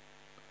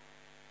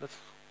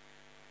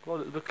go a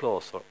little bit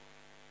closer.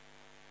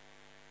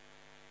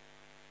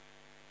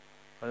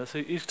 And you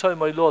see, each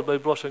time I load my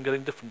brush I'm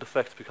getting different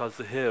effects because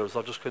the hairs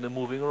are just kind of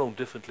moving around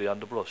differently on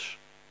the brush.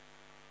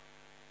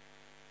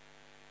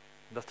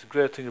 And that's the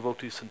great thing about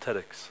these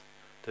synthetics.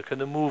 They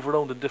kind of move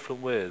around in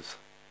different ways.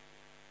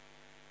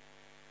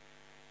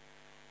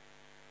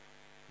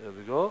 There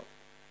we go.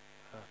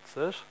 That's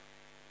it.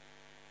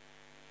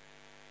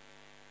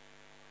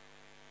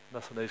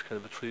 That's a nice kind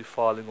of a tree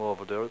falling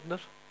over there, isn't it?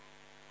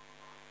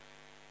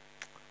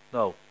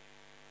 Now,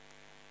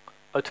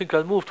 I think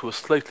I'll move to a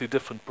slightly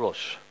different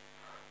brush.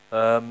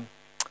 I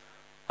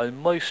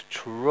might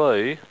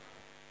try,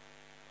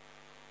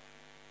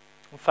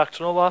 in fact,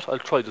 you know what? I'll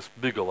try this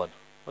bigger one.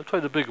 I'll try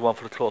the bigger one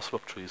for the closer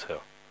up trees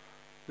here.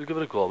 We'll give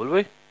it a go, will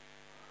we?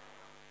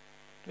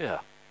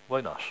 Yeah,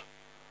 why not?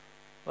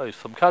 Right,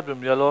 some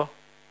cadmium yellow,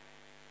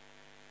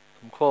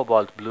 some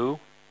cobalt blue,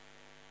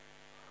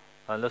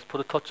 and let's put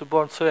a touch of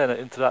burnt sienna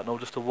into that now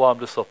just to warm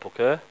this up,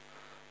 okay?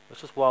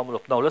 Let's just warm it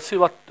up. Now let's see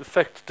what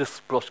effect this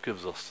brush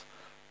gives us.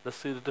 Let's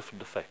see the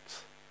different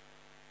effects.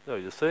 There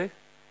you see?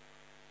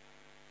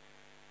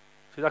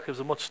 See, that gives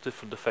a much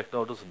different effect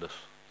now, doesn't it?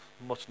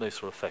 Much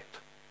nicer effect.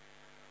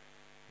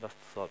 That's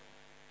the thought.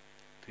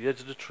 the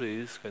edge of the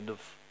trees kind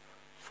of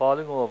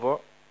falling over.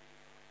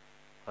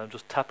 I'm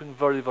just tapping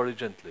very, very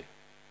gently.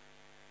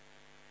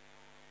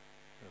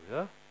 There we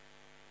are.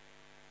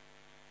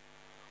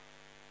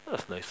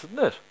 That's nice, isn't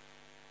it?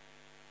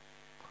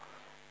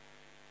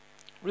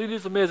 Really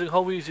is amazing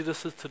how easy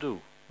this is to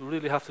do. You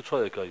really have to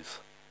try it, guys.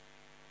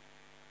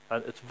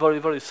 And it's very,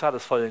 very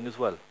satisfying as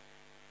well.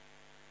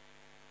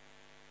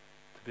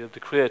 To be able to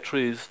create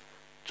trees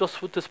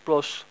just with this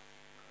brush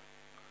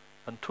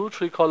and 2 or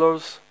 3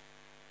 colours.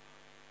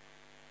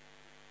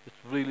 It's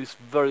really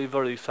very,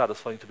 very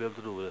satisfying to be able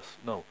to do this.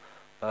 Now,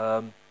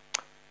 we'll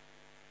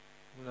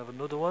have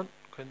another one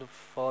kind of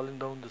falling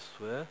down this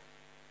way.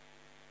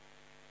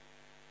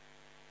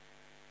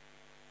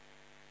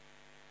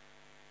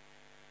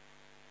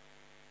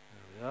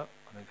 Yeah,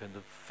 and I'm kind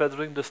of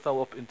feathering this now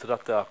up into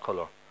that dark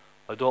colour.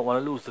 I don't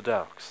want to lose the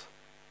darks.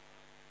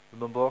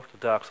 Remember, the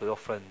darks are your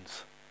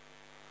friends.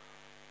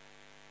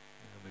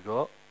 There we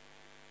go.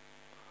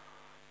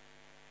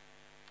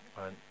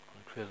 And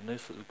I'll create a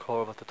nice little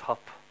curve at the top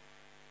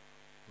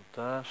of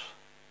that.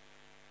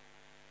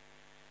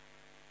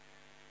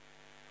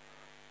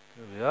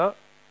 There we are.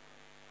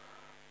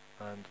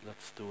 And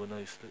let's do a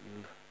nice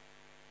little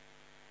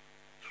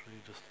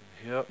tree just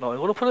in here. Now I'm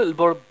going to put a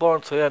little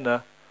burnt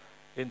sienna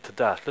into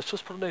that. Let's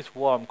just put a nice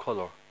warm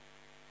colour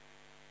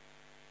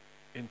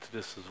into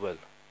this as well.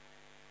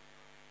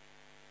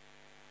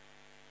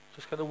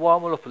 Just kind of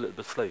warm it up a little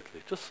bit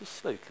slightly. Just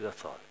slightly,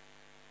 that's all.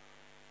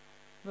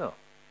 No,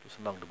 just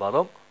along the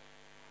bottom.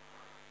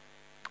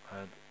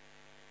 And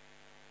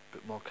a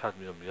bit more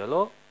cadmium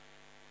yellow.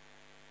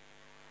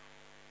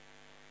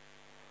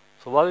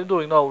 So what I'm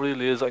doing now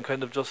really is I'm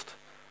kind of just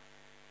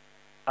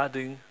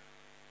adding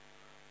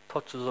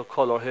touches of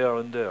colour here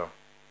and there.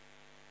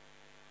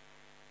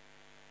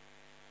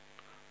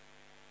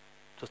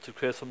 Just to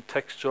create some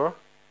texture.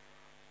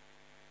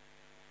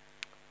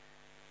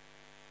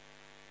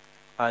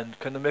 And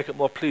kind of make it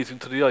more pleasing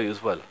to the eye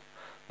as well.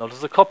 Now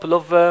there's a couple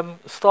of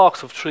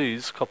stalks of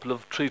trees, couple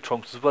of tree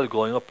trunks as well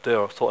going up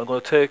there. So I'm going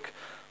to take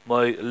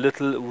my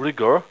little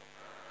rigger,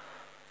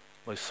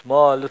 my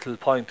small little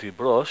pointy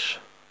brush,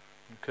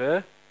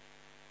 okay,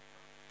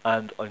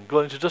 and I'm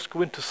going to just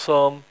go into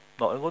I'm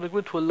going to go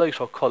into a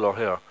lighter colour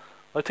here.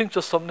 I think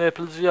just some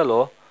Naples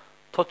yellow,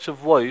 touch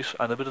of white,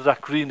 and a bit of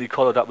that greeny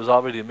colour that was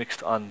already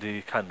mixed on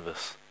the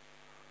canvas.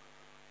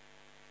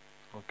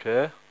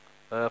 Okay.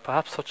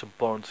 Perhaps such a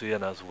burnt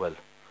sienna as well.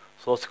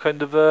 So it's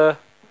kind of a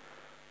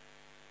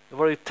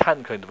very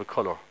tan kind of a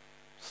colour,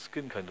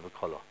 skin kind of a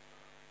colour.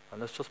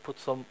 And let's just put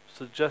some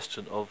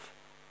suggestion of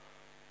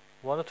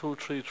 1 or 2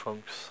 tree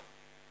trunks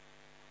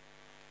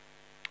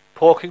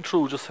poking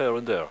through just here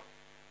and there.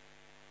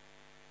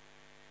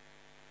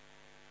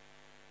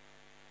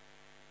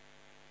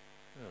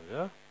 There we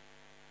are.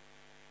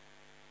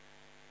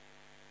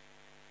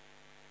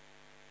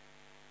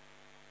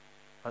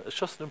 And it's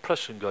just an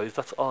impression, guys,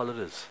 that's all it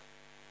is.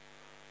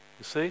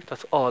 You see,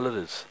 that's all it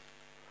is.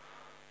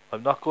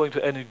 I'm not going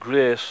to any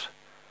great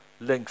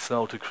lengths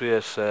now to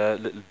create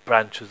little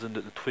branches and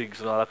little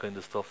twigs and all that kind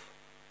of stuff.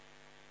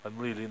 I'm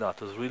really not.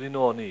 There's really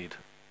no need.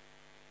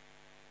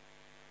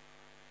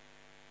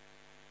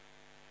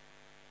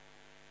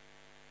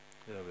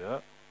 There we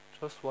are.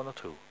 Just 1 or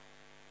 2.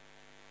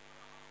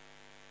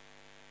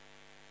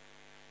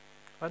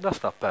 And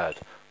that's not bad.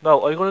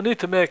 Now, I'm going to need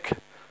to make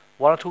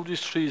 1 or 2 of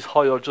these trees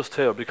higher just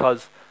here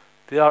because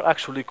they are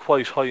actually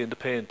quite high in the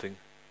painting.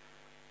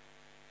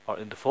 Or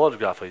in the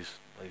photograph, I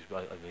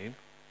mean.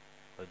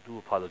 I do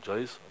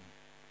apologise.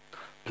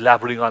 I'm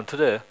blabbering on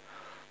today.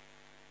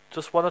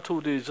 Just 1 or 2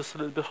 of these, just a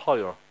little bit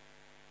higher.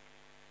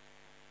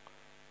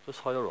 Just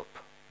higher up.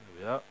 There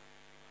we are.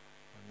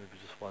 And maybe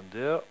just 1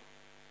 there.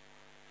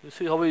 You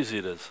see how easy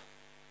it is.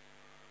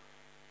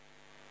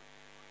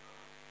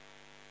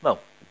 Now,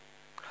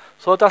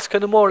 so that's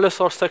kind of more or less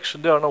our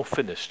section there now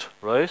finished,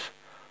 right?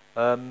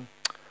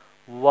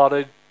 What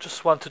I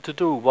just wanted to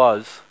do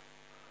was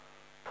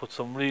put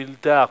some real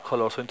dark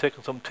colour. So I'm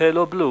taking some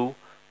phthalo blue,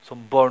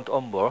 some burnt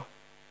umber,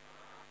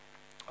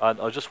 and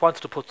I just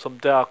wanted to put some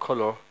dark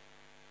colour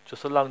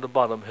just along the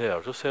bottom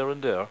here, just here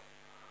and there,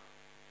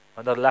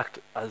 and that'll act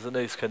as a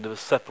nice kind of a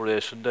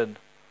separation then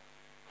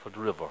for the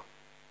river.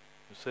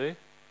 You see?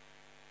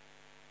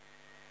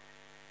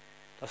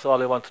 That's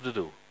all I wanted to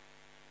do.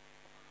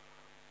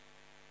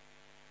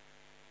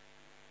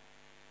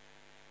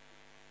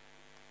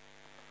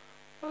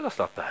 Well, that's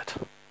not bad.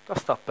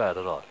 That's not bad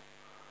at all.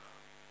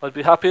 I'd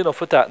be happy enough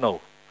with that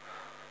now.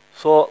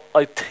 So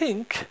I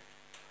think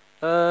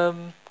I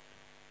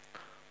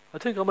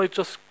might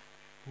just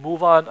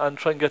move on and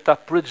try and get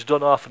that bridge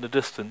done off in the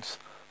distance.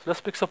 So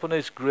let's mix up a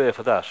nice grey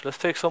for that. Let's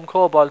take some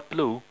cobalt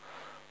blue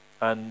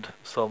and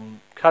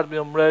some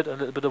cadmium red and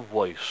a little bit of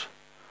white.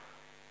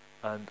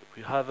 And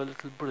we have a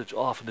little bridge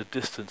off in the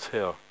distance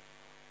here.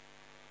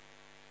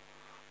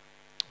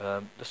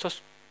 Let's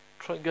just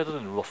try and get it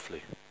in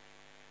roughly.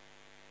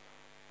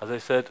 As I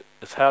said,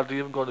 it's hardly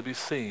even going to be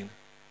seen,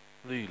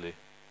 really.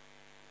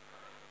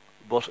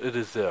 But it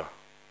is there.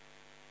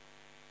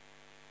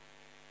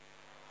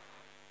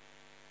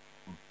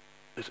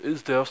 it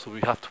is there, so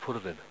we have to put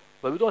it in.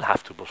 Well, we don't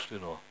have to, but you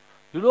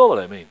know what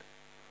I mean.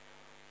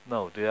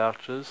 Now the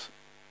arches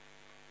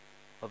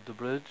of the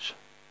bridge.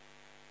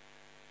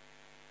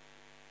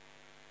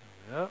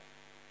 Yeah.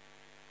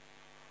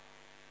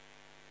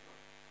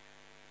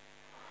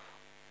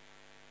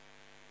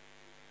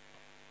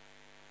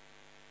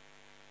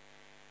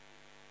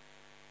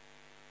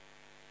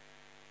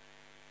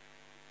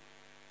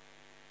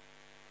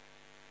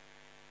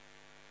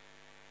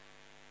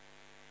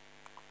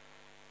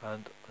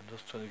 And I'm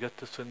just trying to get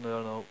this in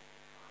there now.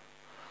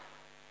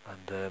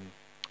 And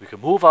we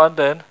can move on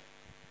then.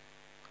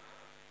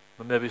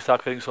 And maybe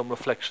start getting some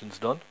reflections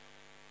done.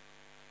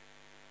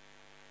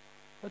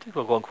 I think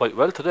we're going quite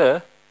well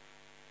today.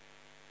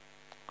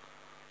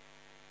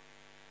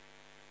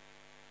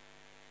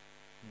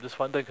 This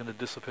one then kind of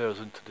disappears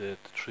into the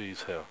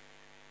trees here.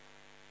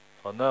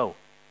 So now,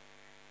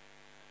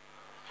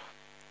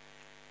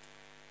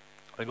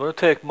 I'm going to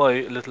take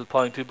my little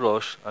pointy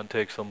brush and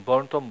take some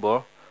burnt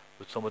umber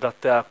with some of that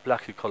dark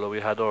blacky colour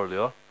we had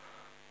earlier.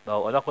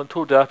 Now, I'm not going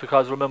too dark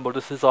because remember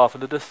this is off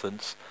in the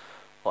distance,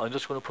 but I'm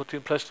just going to put the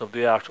impression of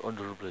the arch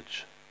under the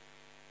bridge.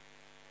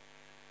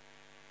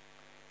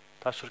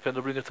 That should kind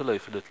of bring it to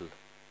life a little.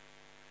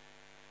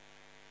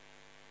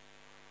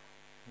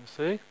 You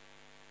see?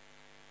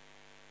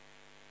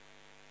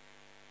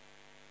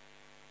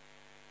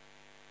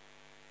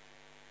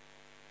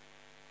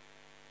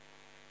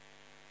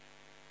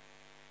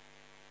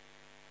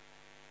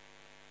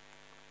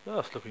 Yeah,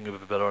 it's looking a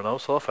bit better now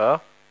so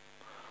far.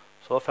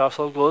 So far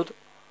so good.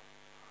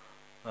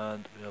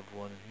 And we have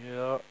one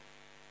here.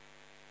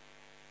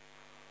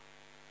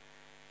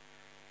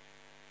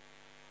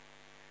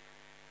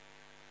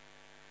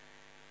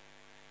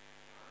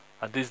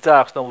 And these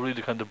darks now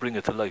really kind of bring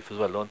it to life as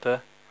well, don't they?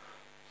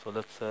 So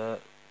let's put a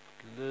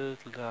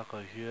little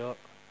darker here,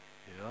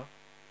 here,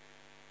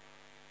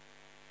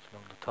 just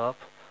along the top.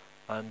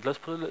 And let's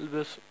put a little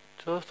bit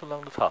just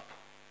along the top.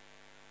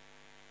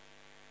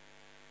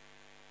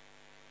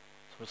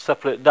 So we're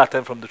separating that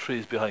then from the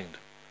trees behind.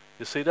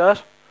 You see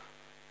that?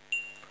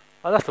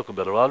 And that's looking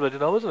better already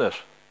now, isn't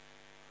it?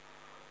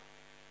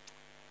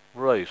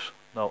 Right,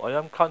 now I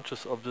am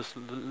conscious of this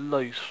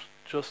light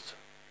just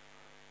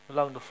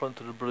along the front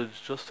of the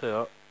bridge, just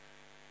here,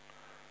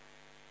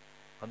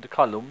 and the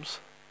columns.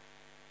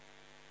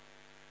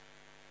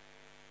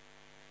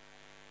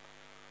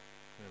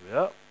 There we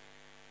are.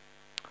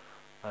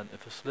 And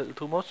if it's a little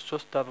too much,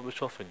 just dab it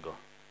with your finger.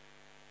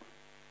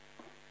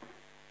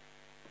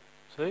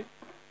 See?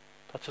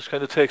 That just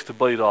kind of takes the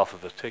bite off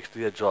of it, takes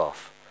the edge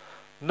off.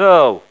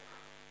 Now,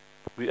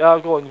 we are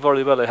going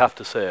very well, I have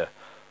to say.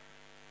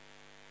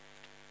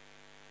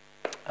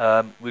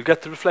 We'll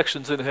get the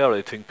reflections in here,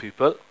 I think,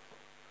 people.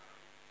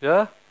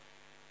 Yeah?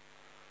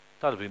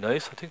 That'll be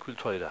nice. I think we'll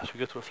try that. We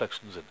get the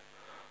reflections in.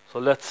 So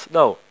let's...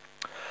 Now,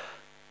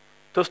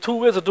 there's two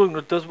ways of doing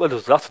it. There's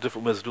lots of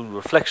different ways of doing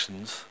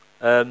reflections.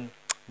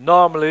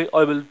 Normally,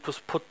 I will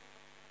just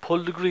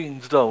pull the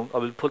greens down. I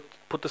will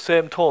put the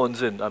same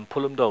tones in and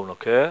pull them down,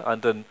 okay?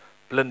 And then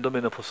blend them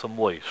in and put some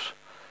white.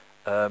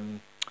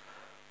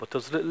 But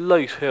there's a little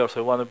light here,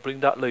 so I want to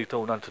bring that light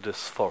down onto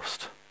this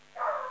first.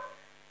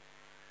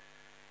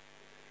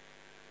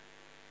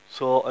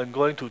 So I'm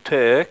going to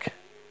take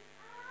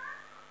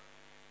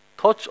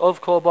touch of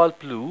cobalt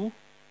blue,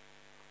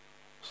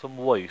 some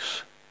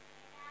white,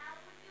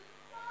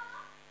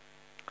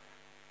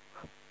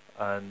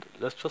 and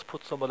let's just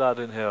put some of that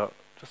in here,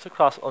 just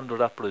across under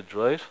that bridge,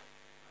 right?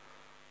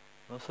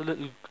 That's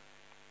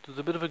there's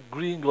a bit of a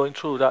green going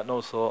through that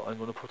now, so I'm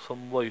going to put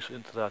some white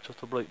into that just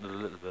to brighten it a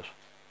little bit.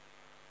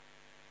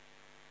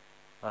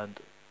 And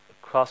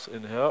across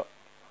in here.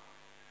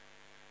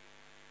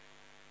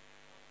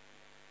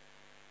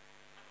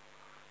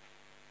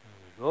 There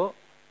we go.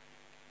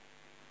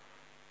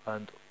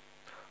 And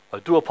I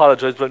do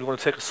apologise, but I'm going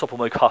to take a sup of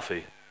my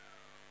coffee.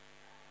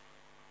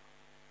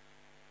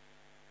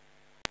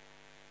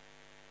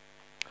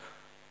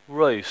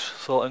 Right,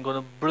 so I'm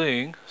going to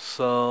bring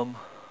some,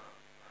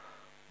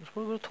 just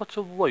put a touch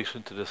of white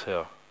into this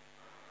here.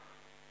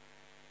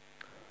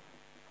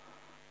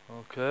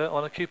 Okay, I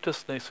want to keep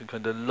this nice and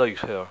kind of light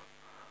here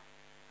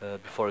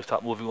before I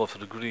start moving over to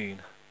the green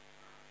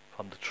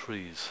from the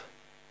trees.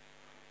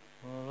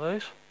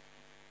 Alright,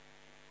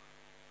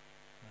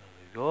 there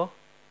we go.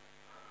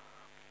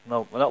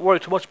 Now, I'm not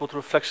worried too much about the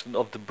reflection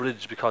of the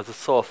bridge because it's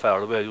so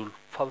far away, you'll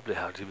probably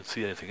hardly even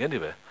see anything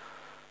anyway.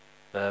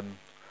 So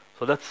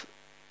let's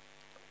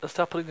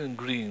start putting in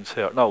greens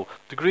here. Now,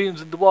 the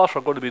greens in the water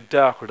are going to be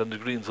darker than the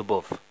greens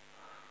above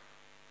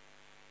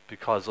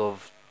because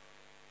of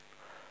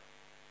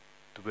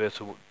the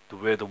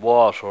way the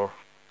water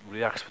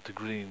reacts with the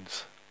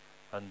greens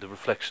and the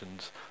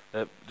reflections.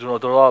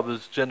 They're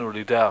always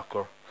generally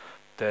darker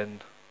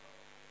than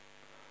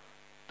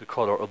the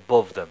colour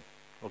above them.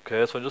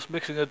 Okay, so I'm just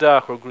mixing a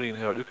darker green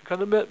here. You can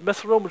kind of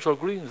mess around with your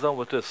greens now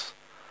with this.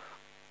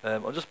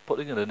 I'm just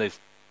putting in a nice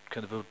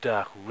kind of a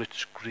dark,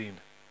 rich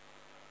green.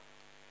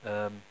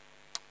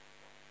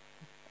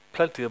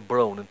 Plenty of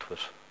brown into it.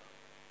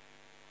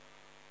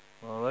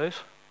 Alright,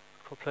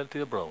 for plenty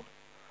of brown.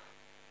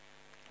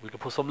 We can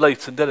put some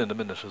lights in then in a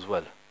minute as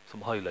well,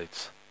 some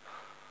highlights.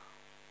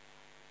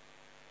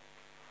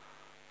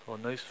 So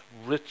nice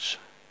rich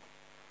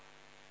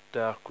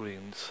dark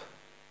greens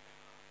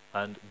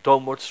and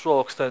downward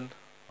strokes then.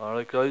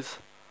 Alright guys,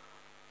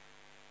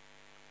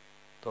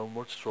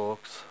 downward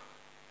strokes.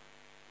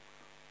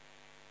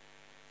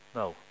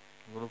 Now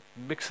I'm going to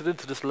mix it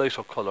into this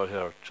lighter colour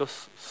here,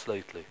 just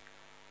slightly.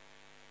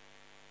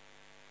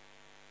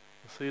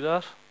 You see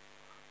that?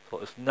 So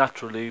it's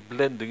naturally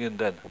blending in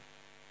then.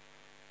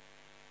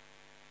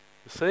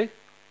 You see?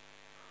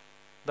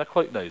 That's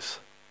quite nice.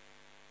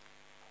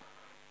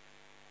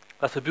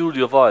 That's the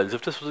beauty of oils.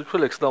 If this was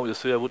acrylics now, you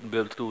see, I wouldn't be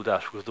able to do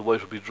that because the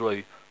white would be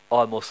dry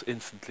almost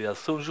instantly. As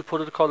soon as you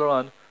put the colour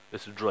on,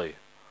 it's dry.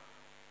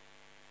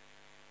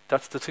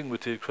 That's the thing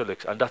with the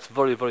acrylics, and that's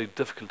very, very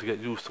difficult to get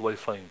used to, I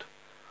find.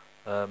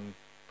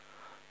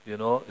 You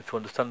know, if you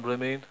understand what I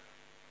mean.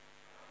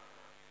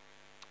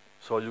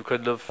 So you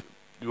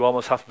you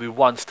almost have to be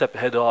one step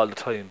ahead all the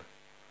time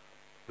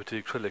with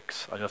the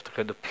acrylics, and you have to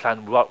kind of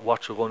plan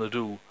what you're going to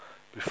do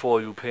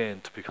before you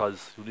paint,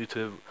 because you need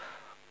to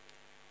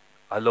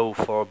allow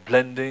for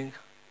blending,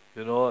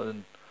 you know,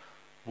 and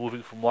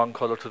moving from one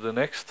colour to the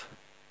next.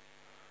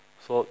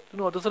 So, you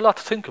know, there's a lot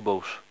to think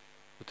about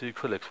with the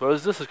acrylics,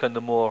 whereas this is kind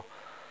of more,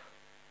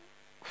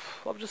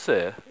 what would you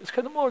say, it's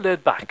kind of more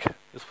laid back.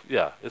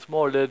 It's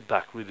more laid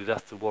back, really,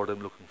 that's the word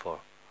I'm looking for.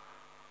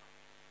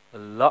 A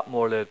lot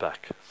more laid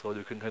back, so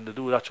you can kind of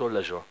do it at your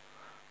leisure.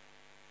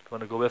 If you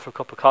want to go away for a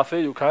cup of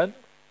coffee, you can.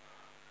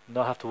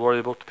 Not have to worry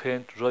about the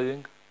paint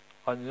drying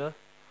on you.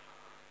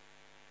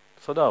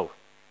 So now,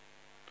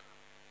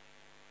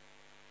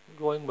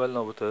 going well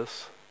now with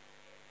this.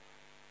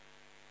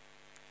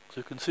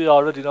 So you can see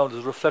already now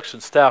there's reflection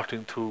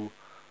starting to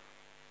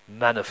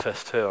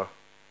manifest here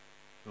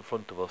in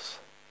front of us.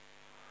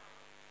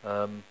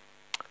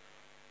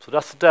 So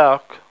that's the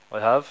dark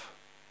I have,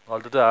 all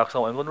the darks.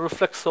 Now I'm going to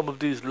reflect some of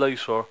these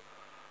lighter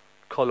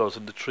colours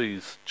in the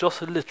trees,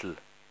 just a little,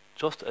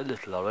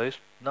 alright?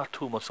 Not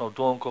too much. Now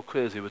don't go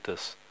crazy with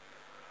this.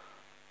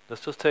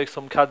 Let's just take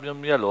some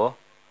cadmium yellow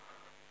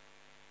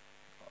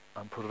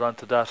and put it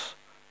onto that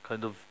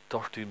kind of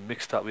dirty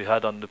mix that we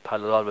had on the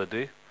palette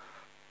already.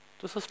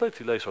 Just a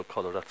slightly lighter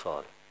colour, that's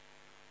all.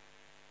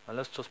 And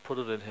let's just put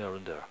it in here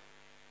and there.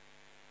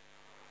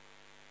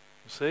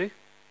 You see?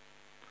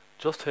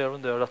 Just here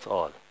and there, that's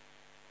all.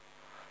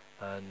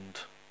 And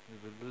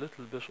maybe a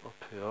little bit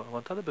up here. I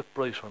want that a bit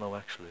brighter now,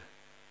 actually.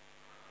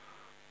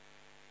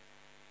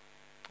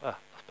 Ah,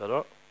 that's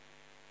better.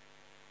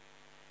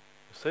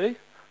 You see?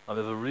 And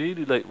we have a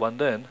really light one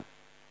then.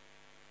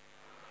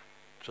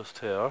 Just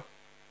here.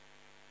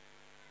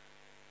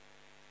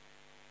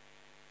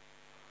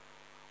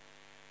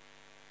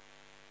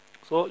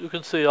 So you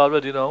can see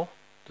already now,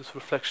 this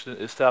reflection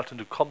is starting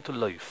to come to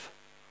life.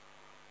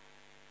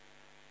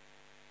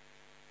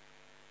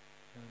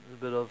 A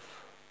bit of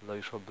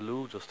lighter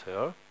blue just here.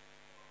 There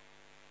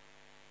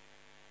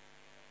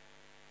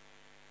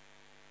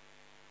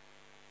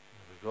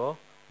we go.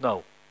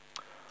 Now,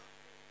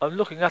 I'm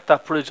looking at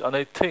that bridge and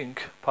I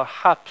think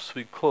perhaps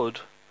we could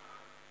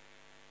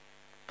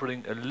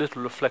bring a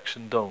little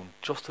reflection down,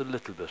 just a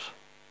little bit.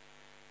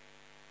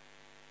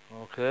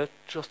 Okay,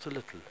 just a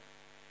little.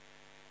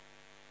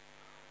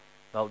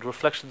 Now the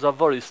reflections are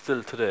very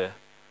still today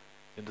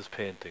in this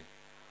painting.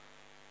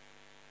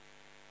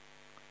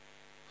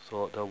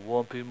 So there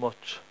won't be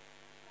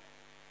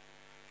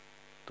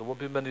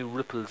many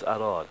ripples at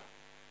all.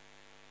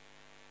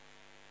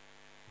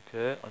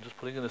 Okay, I'm just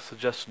putting in a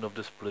suggestion of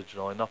this bridge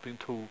now. I'm not being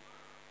too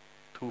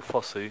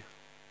fussy.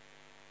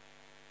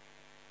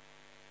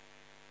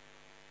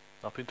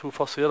 Not being too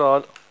fussy at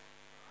all.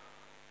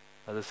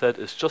 As I said,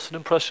 it's just an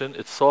impression.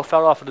 It's so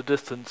far off in the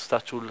distance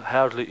that you'll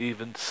hardly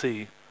even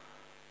see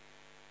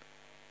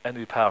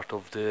any part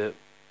of the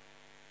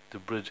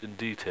bridge in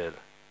detail.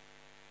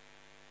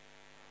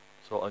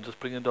 So I'm just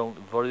bringing down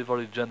a very,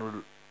 very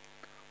general,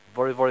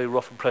 very, very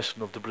rough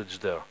impression of the bridge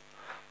there.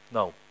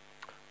 Now,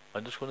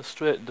 I'm just going to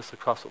straighten this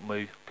across with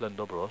my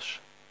blender brush.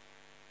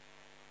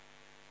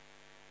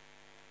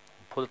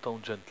 And pull it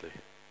down gently.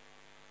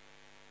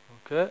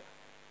 Okay.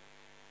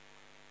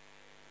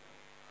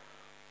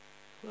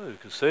 Well, you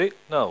can see.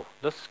 Now,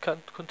 let's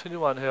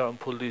continue on here and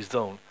pull these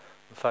down.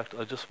 In fact,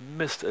 I just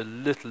missed a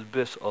little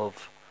bit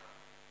of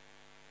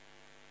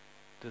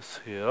this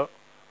here.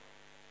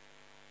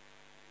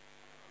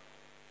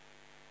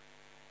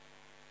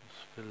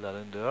 Just fill that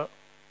in there.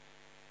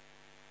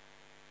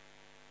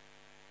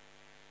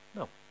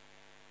 No.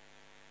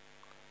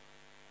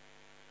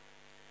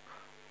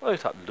 Right,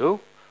 that'll do.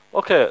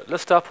 Okay,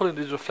 let's start pulling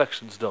these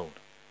reflections down.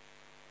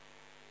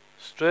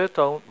 Straight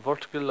down,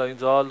 vertical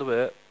lines all the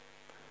way.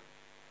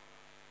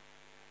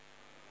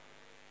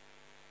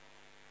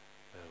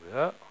 There we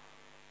are.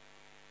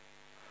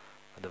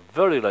 And then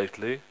very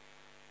lightly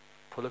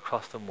pull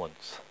across them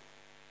once.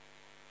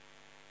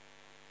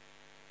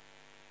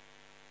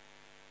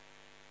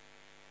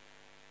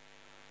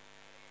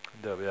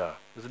 And there we are.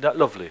 Isn't that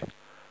lovely?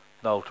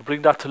 Now, to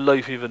bring that to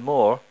life even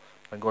more,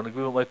 I'm going to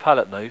go with my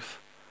palette knife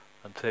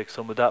and take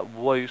some of that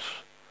white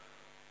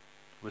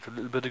with a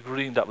little bit of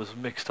green that was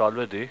mixed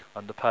already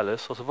on the palette,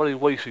 so it's a very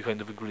whitey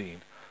kind of a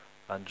green,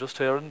 and just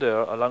here and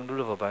there along the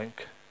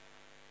riverbank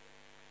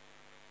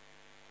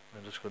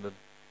I'm just going to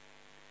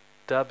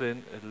dab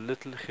in a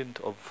little hint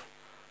of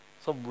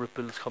some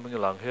ripples coming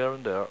along here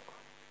and there.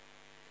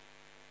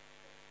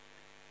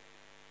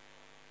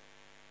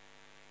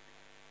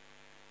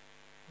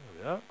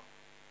 There we are.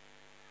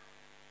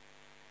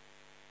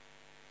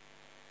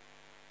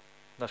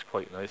 That's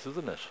quite nice,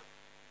 isn't it?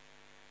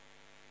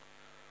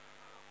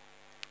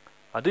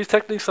 And these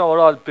techniques are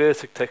all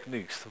basic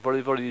techniques,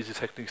 very, very easy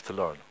techniques to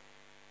learn.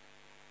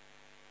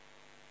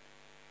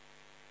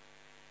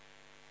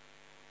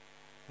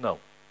 Now,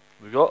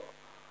 we go.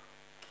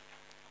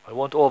 I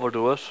won't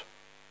overdo it.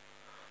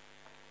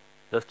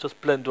 Let's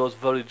just blend those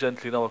very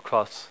gently now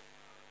across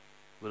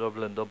with our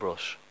blender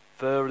brush.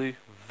 Very,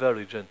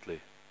 very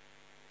gently.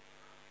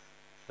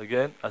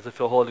 Again, as if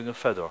you're holding a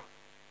feather.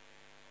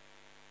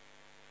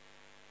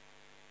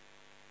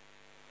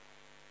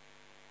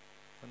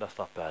 And that's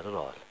not bad at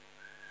all.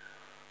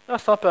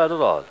 That's not bad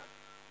at all.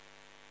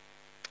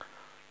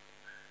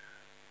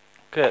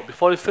 Okay,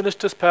 before I finish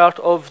this part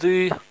of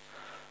the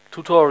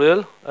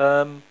tutorial,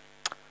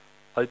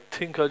 I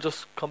think I'll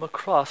just come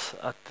across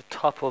at the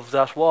top of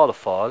that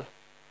waterfall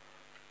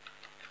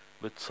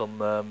with some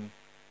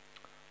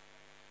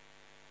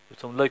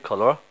light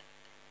colour.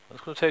 I'm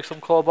just going to take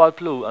some cobalt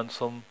blue and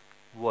some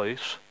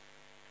white.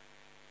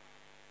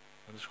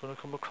 I'm just going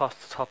to come across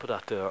the top of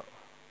that there,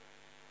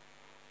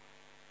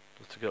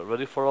 just to get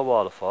ready for a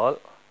waterfall.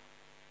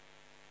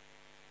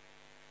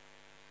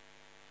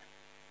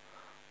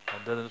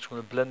 And then I'm just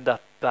going to blend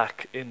that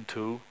back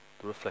into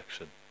the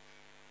reflection.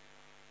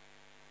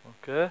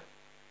 Okay,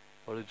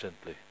 very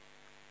gently.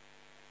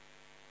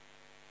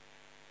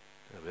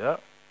 There we are.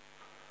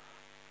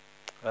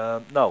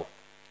 Now,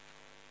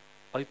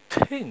 I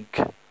think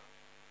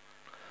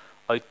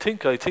I'm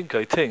going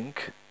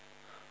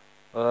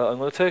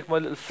to take my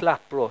little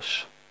flat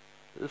brush,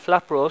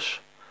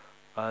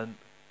 and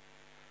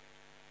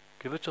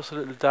give it just a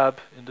little dab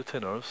in the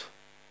thinners.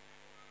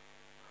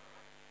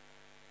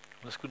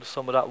 Let's go to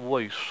some of that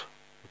white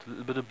with a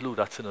little bit of blue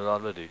that's in it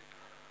already,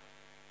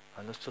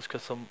 and let's just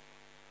get some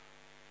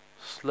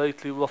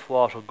slightly rough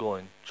water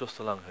going just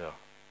along here.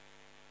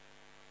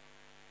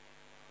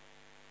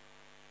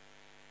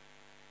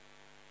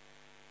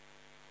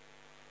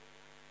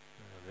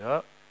 There we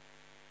are.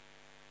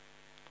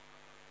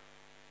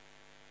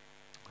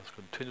 Let's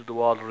continue the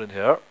water in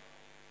here.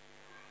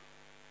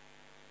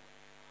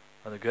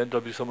 And again,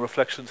 there'll be some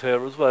reflections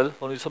here as well,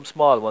 only some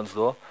small ones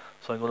though,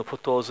 so I'm going to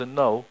put those in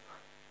now.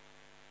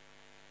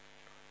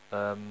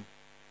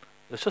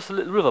 It's just a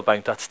little river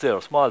bank that's there,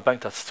 a small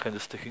bank that's kind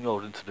of sticking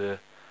out into the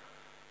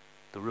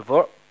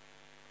river.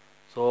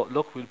 So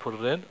look, we'll put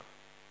it in.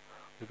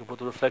 We can put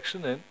the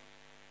reflection in,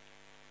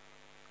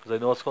 because I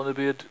know it's going to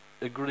be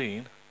a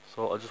green,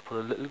 so I'll just put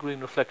a little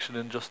green reflection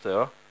in just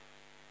there.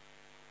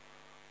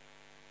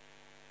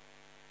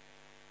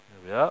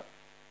 There we are.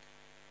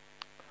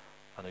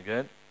 And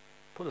again,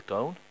 put it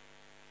down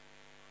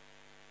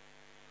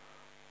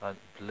and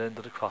blend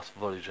it across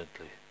very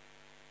gently.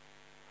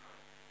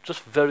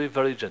 Just very,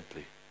 very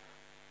gently.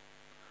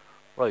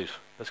 Right,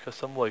 let's get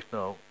some white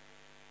now.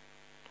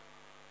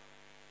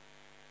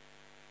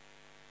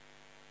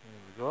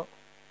 There we go.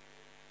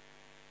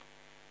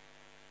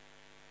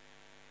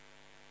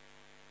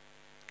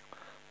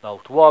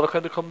 Now the water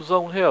kind of comes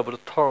down here, but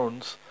it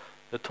turns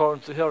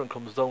here and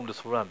comes down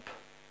this ramp.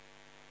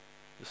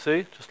 You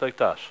see, just like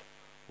that.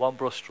 One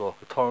brush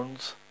stroke, it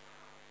turns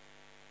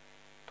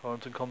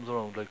and comes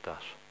around like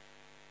that.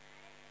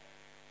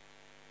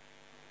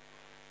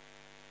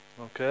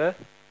 Okay. And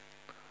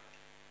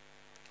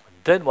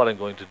then what I'm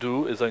going to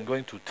do is I'm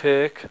going to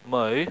take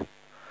my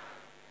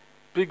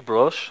big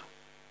brush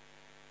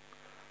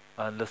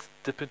and let's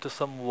dip into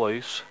some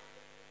white.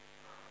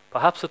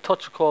 Perhaps a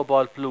touch of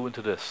cobalt blue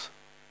into this.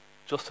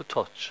 Just a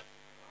touch.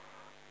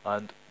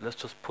 And let's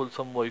just pull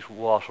some white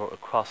water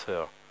across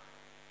here.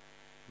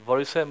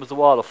 Very same as the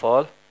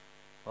waterfall.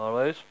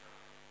 Alright.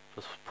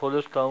 Just pull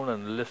it down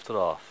and lift it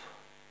off.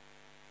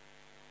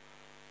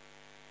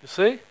 You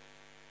see?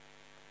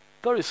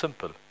 Very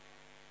simple.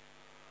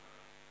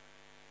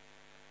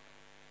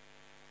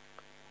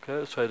 Okay,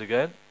 let's try it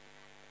again.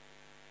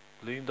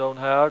 Lean down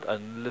hard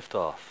and lift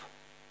off.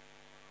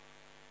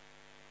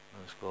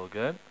 Let's go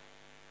again.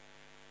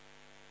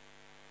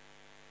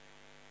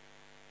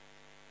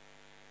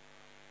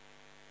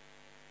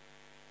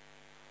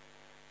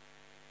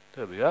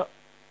 There we are.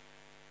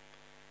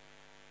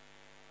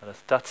 And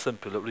it's that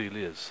simple, it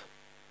really is.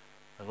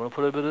 I'm going to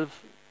put a bit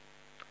of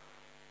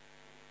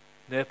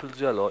Naples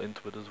yellow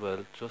into it as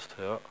well, just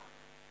here.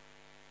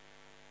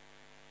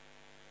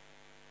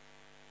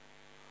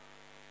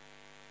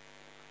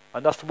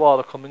 And that's the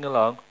water coming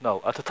along.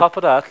 Now, at the top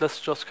of that, let's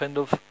just kind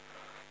of,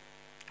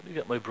 let me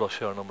get my brush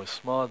here now, my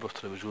small brush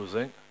that I was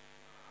using.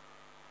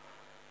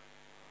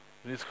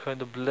 We need to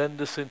kind of blend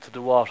this into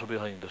the water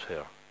behind it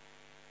here.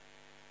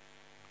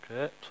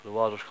 Okay, so the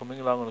water's coming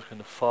along and it's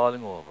kind of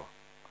falling over.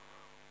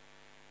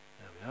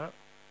 There we are.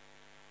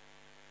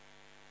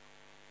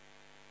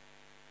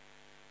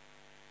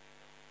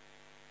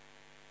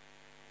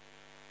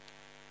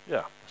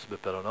 Yeah, it's a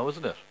bit better now,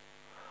 isn't it?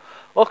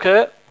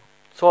 Okay,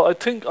 so I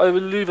think I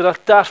will leave it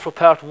at that for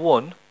part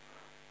 1.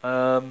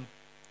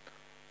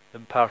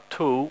 In part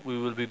 2, we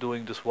will be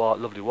doing this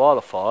lovely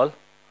waterfall.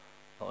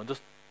 Now, I'm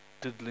just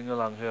diddling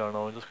along here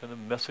now, I'm just kind of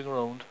messing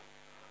around.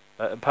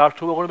 In part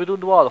 2, we're going to be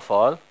doing the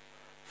waterfall,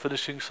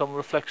 finishing some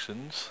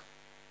reflections.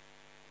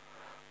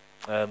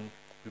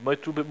 We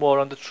might do a bit more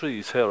on the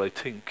trees here, I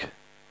think.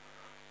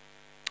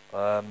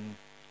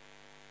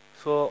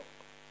 So,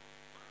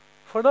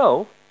 for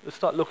now,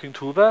 it's not looking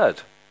too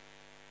bad.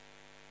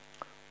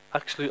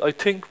 Actually, I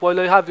think while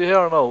I have you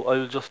here now,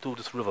 I'll just do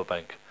this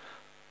riverbank.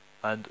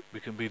 And we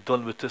can be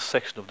done with this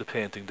section of the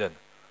painting then.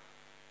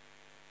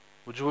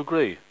 Would you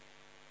agree?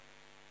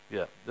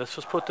 Yeah, let's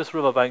just put this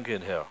riverbank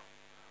in here.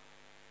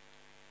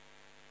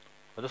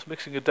 I'm just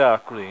mixing a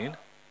dark green.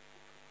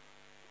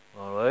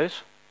 Alright.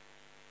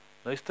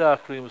 Nice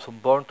dark green with some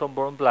burnt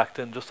umber and black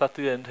then just at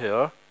the end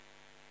here.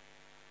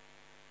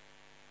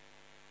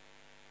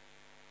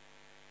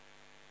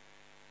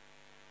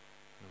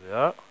 There we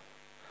are.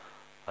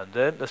 And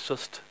then let's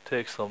just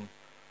take some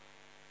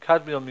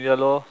cadmium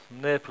yellow,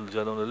 some Naples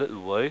yellow and a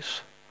little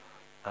white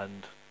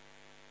and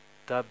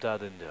dab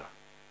that in there.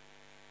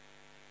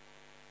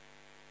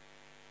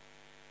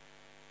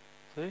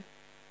 See?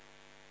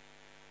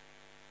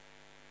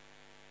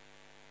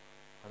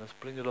 And let's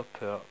bring it up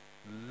here.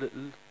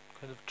 Little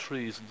kind of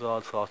trees and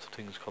all sorts of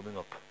things coming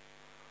up.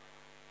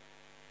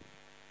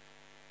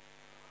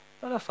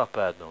 And that's not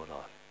bad now at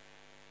all.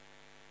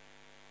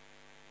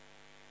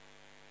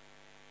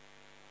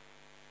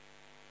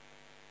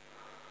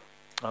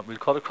 And we'll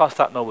cut across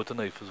that now with the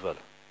knife as well.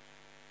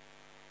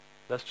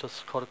 Let's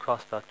just cut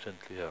across that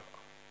gently here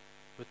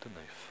with the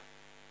knife.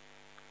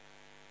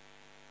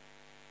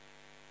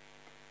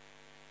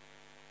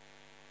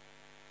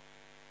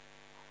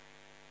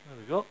 There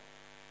we go.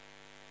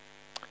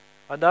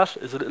 And that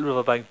is a little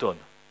riverbank done.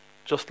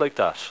 Just like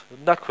that.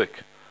 Isn't that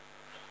quick?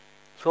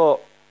 So,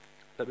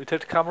 let me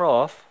take the camera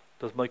off.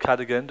 There's my cat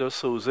again. There's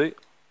Susie.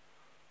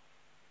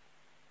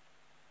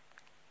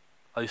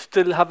 I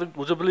still haven't,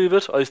 would you believe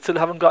it? I still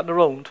haven't gotten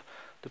around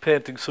to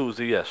painting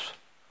Susie yet.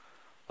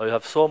 I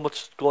have so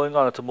much going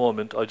on at the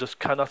moment, I just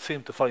cannot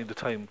seem to find the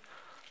time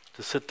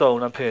to sit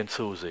down and paint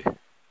Susie.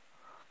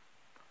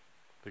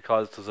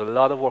 Because there's a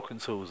lot of work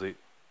in Susie.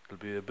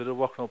 There'll be a bit of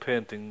work now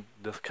painting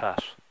this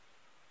cat.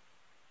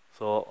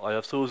 So I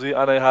have Susie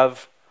and I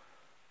have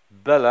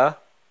Bella.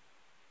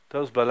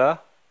 There's Bella,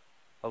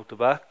 out the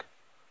back.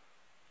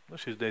 Well,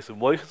 she's nice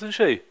and white, isn't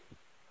she?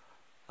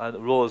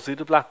 And Rosie,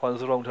 the black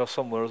one's around here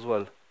somewhere as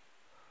well.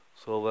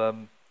 So,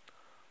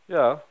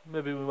 yeah,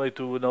 maybe we might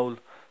do a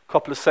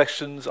couple of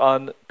sections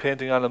on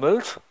painting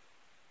animals.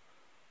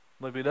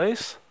 Might be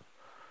nice.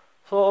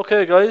 So,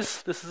 okay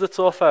guys, this is it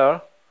so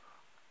far.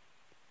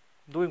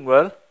 Doing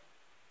well.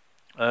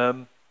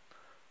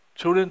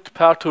 Tune in to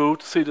part 2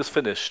 to see this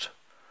finished.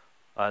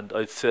 And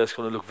I'd say it's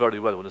going to look very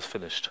well when it's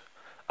finished.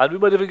 And we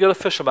might even get a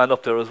fisherman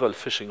up there as well,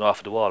 fishing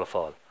off the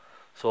waterfall.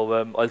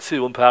 So, I'll see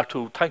you in part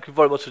 2. Thank you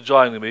very much for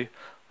joining me.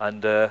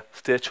 And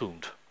stay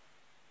tuned.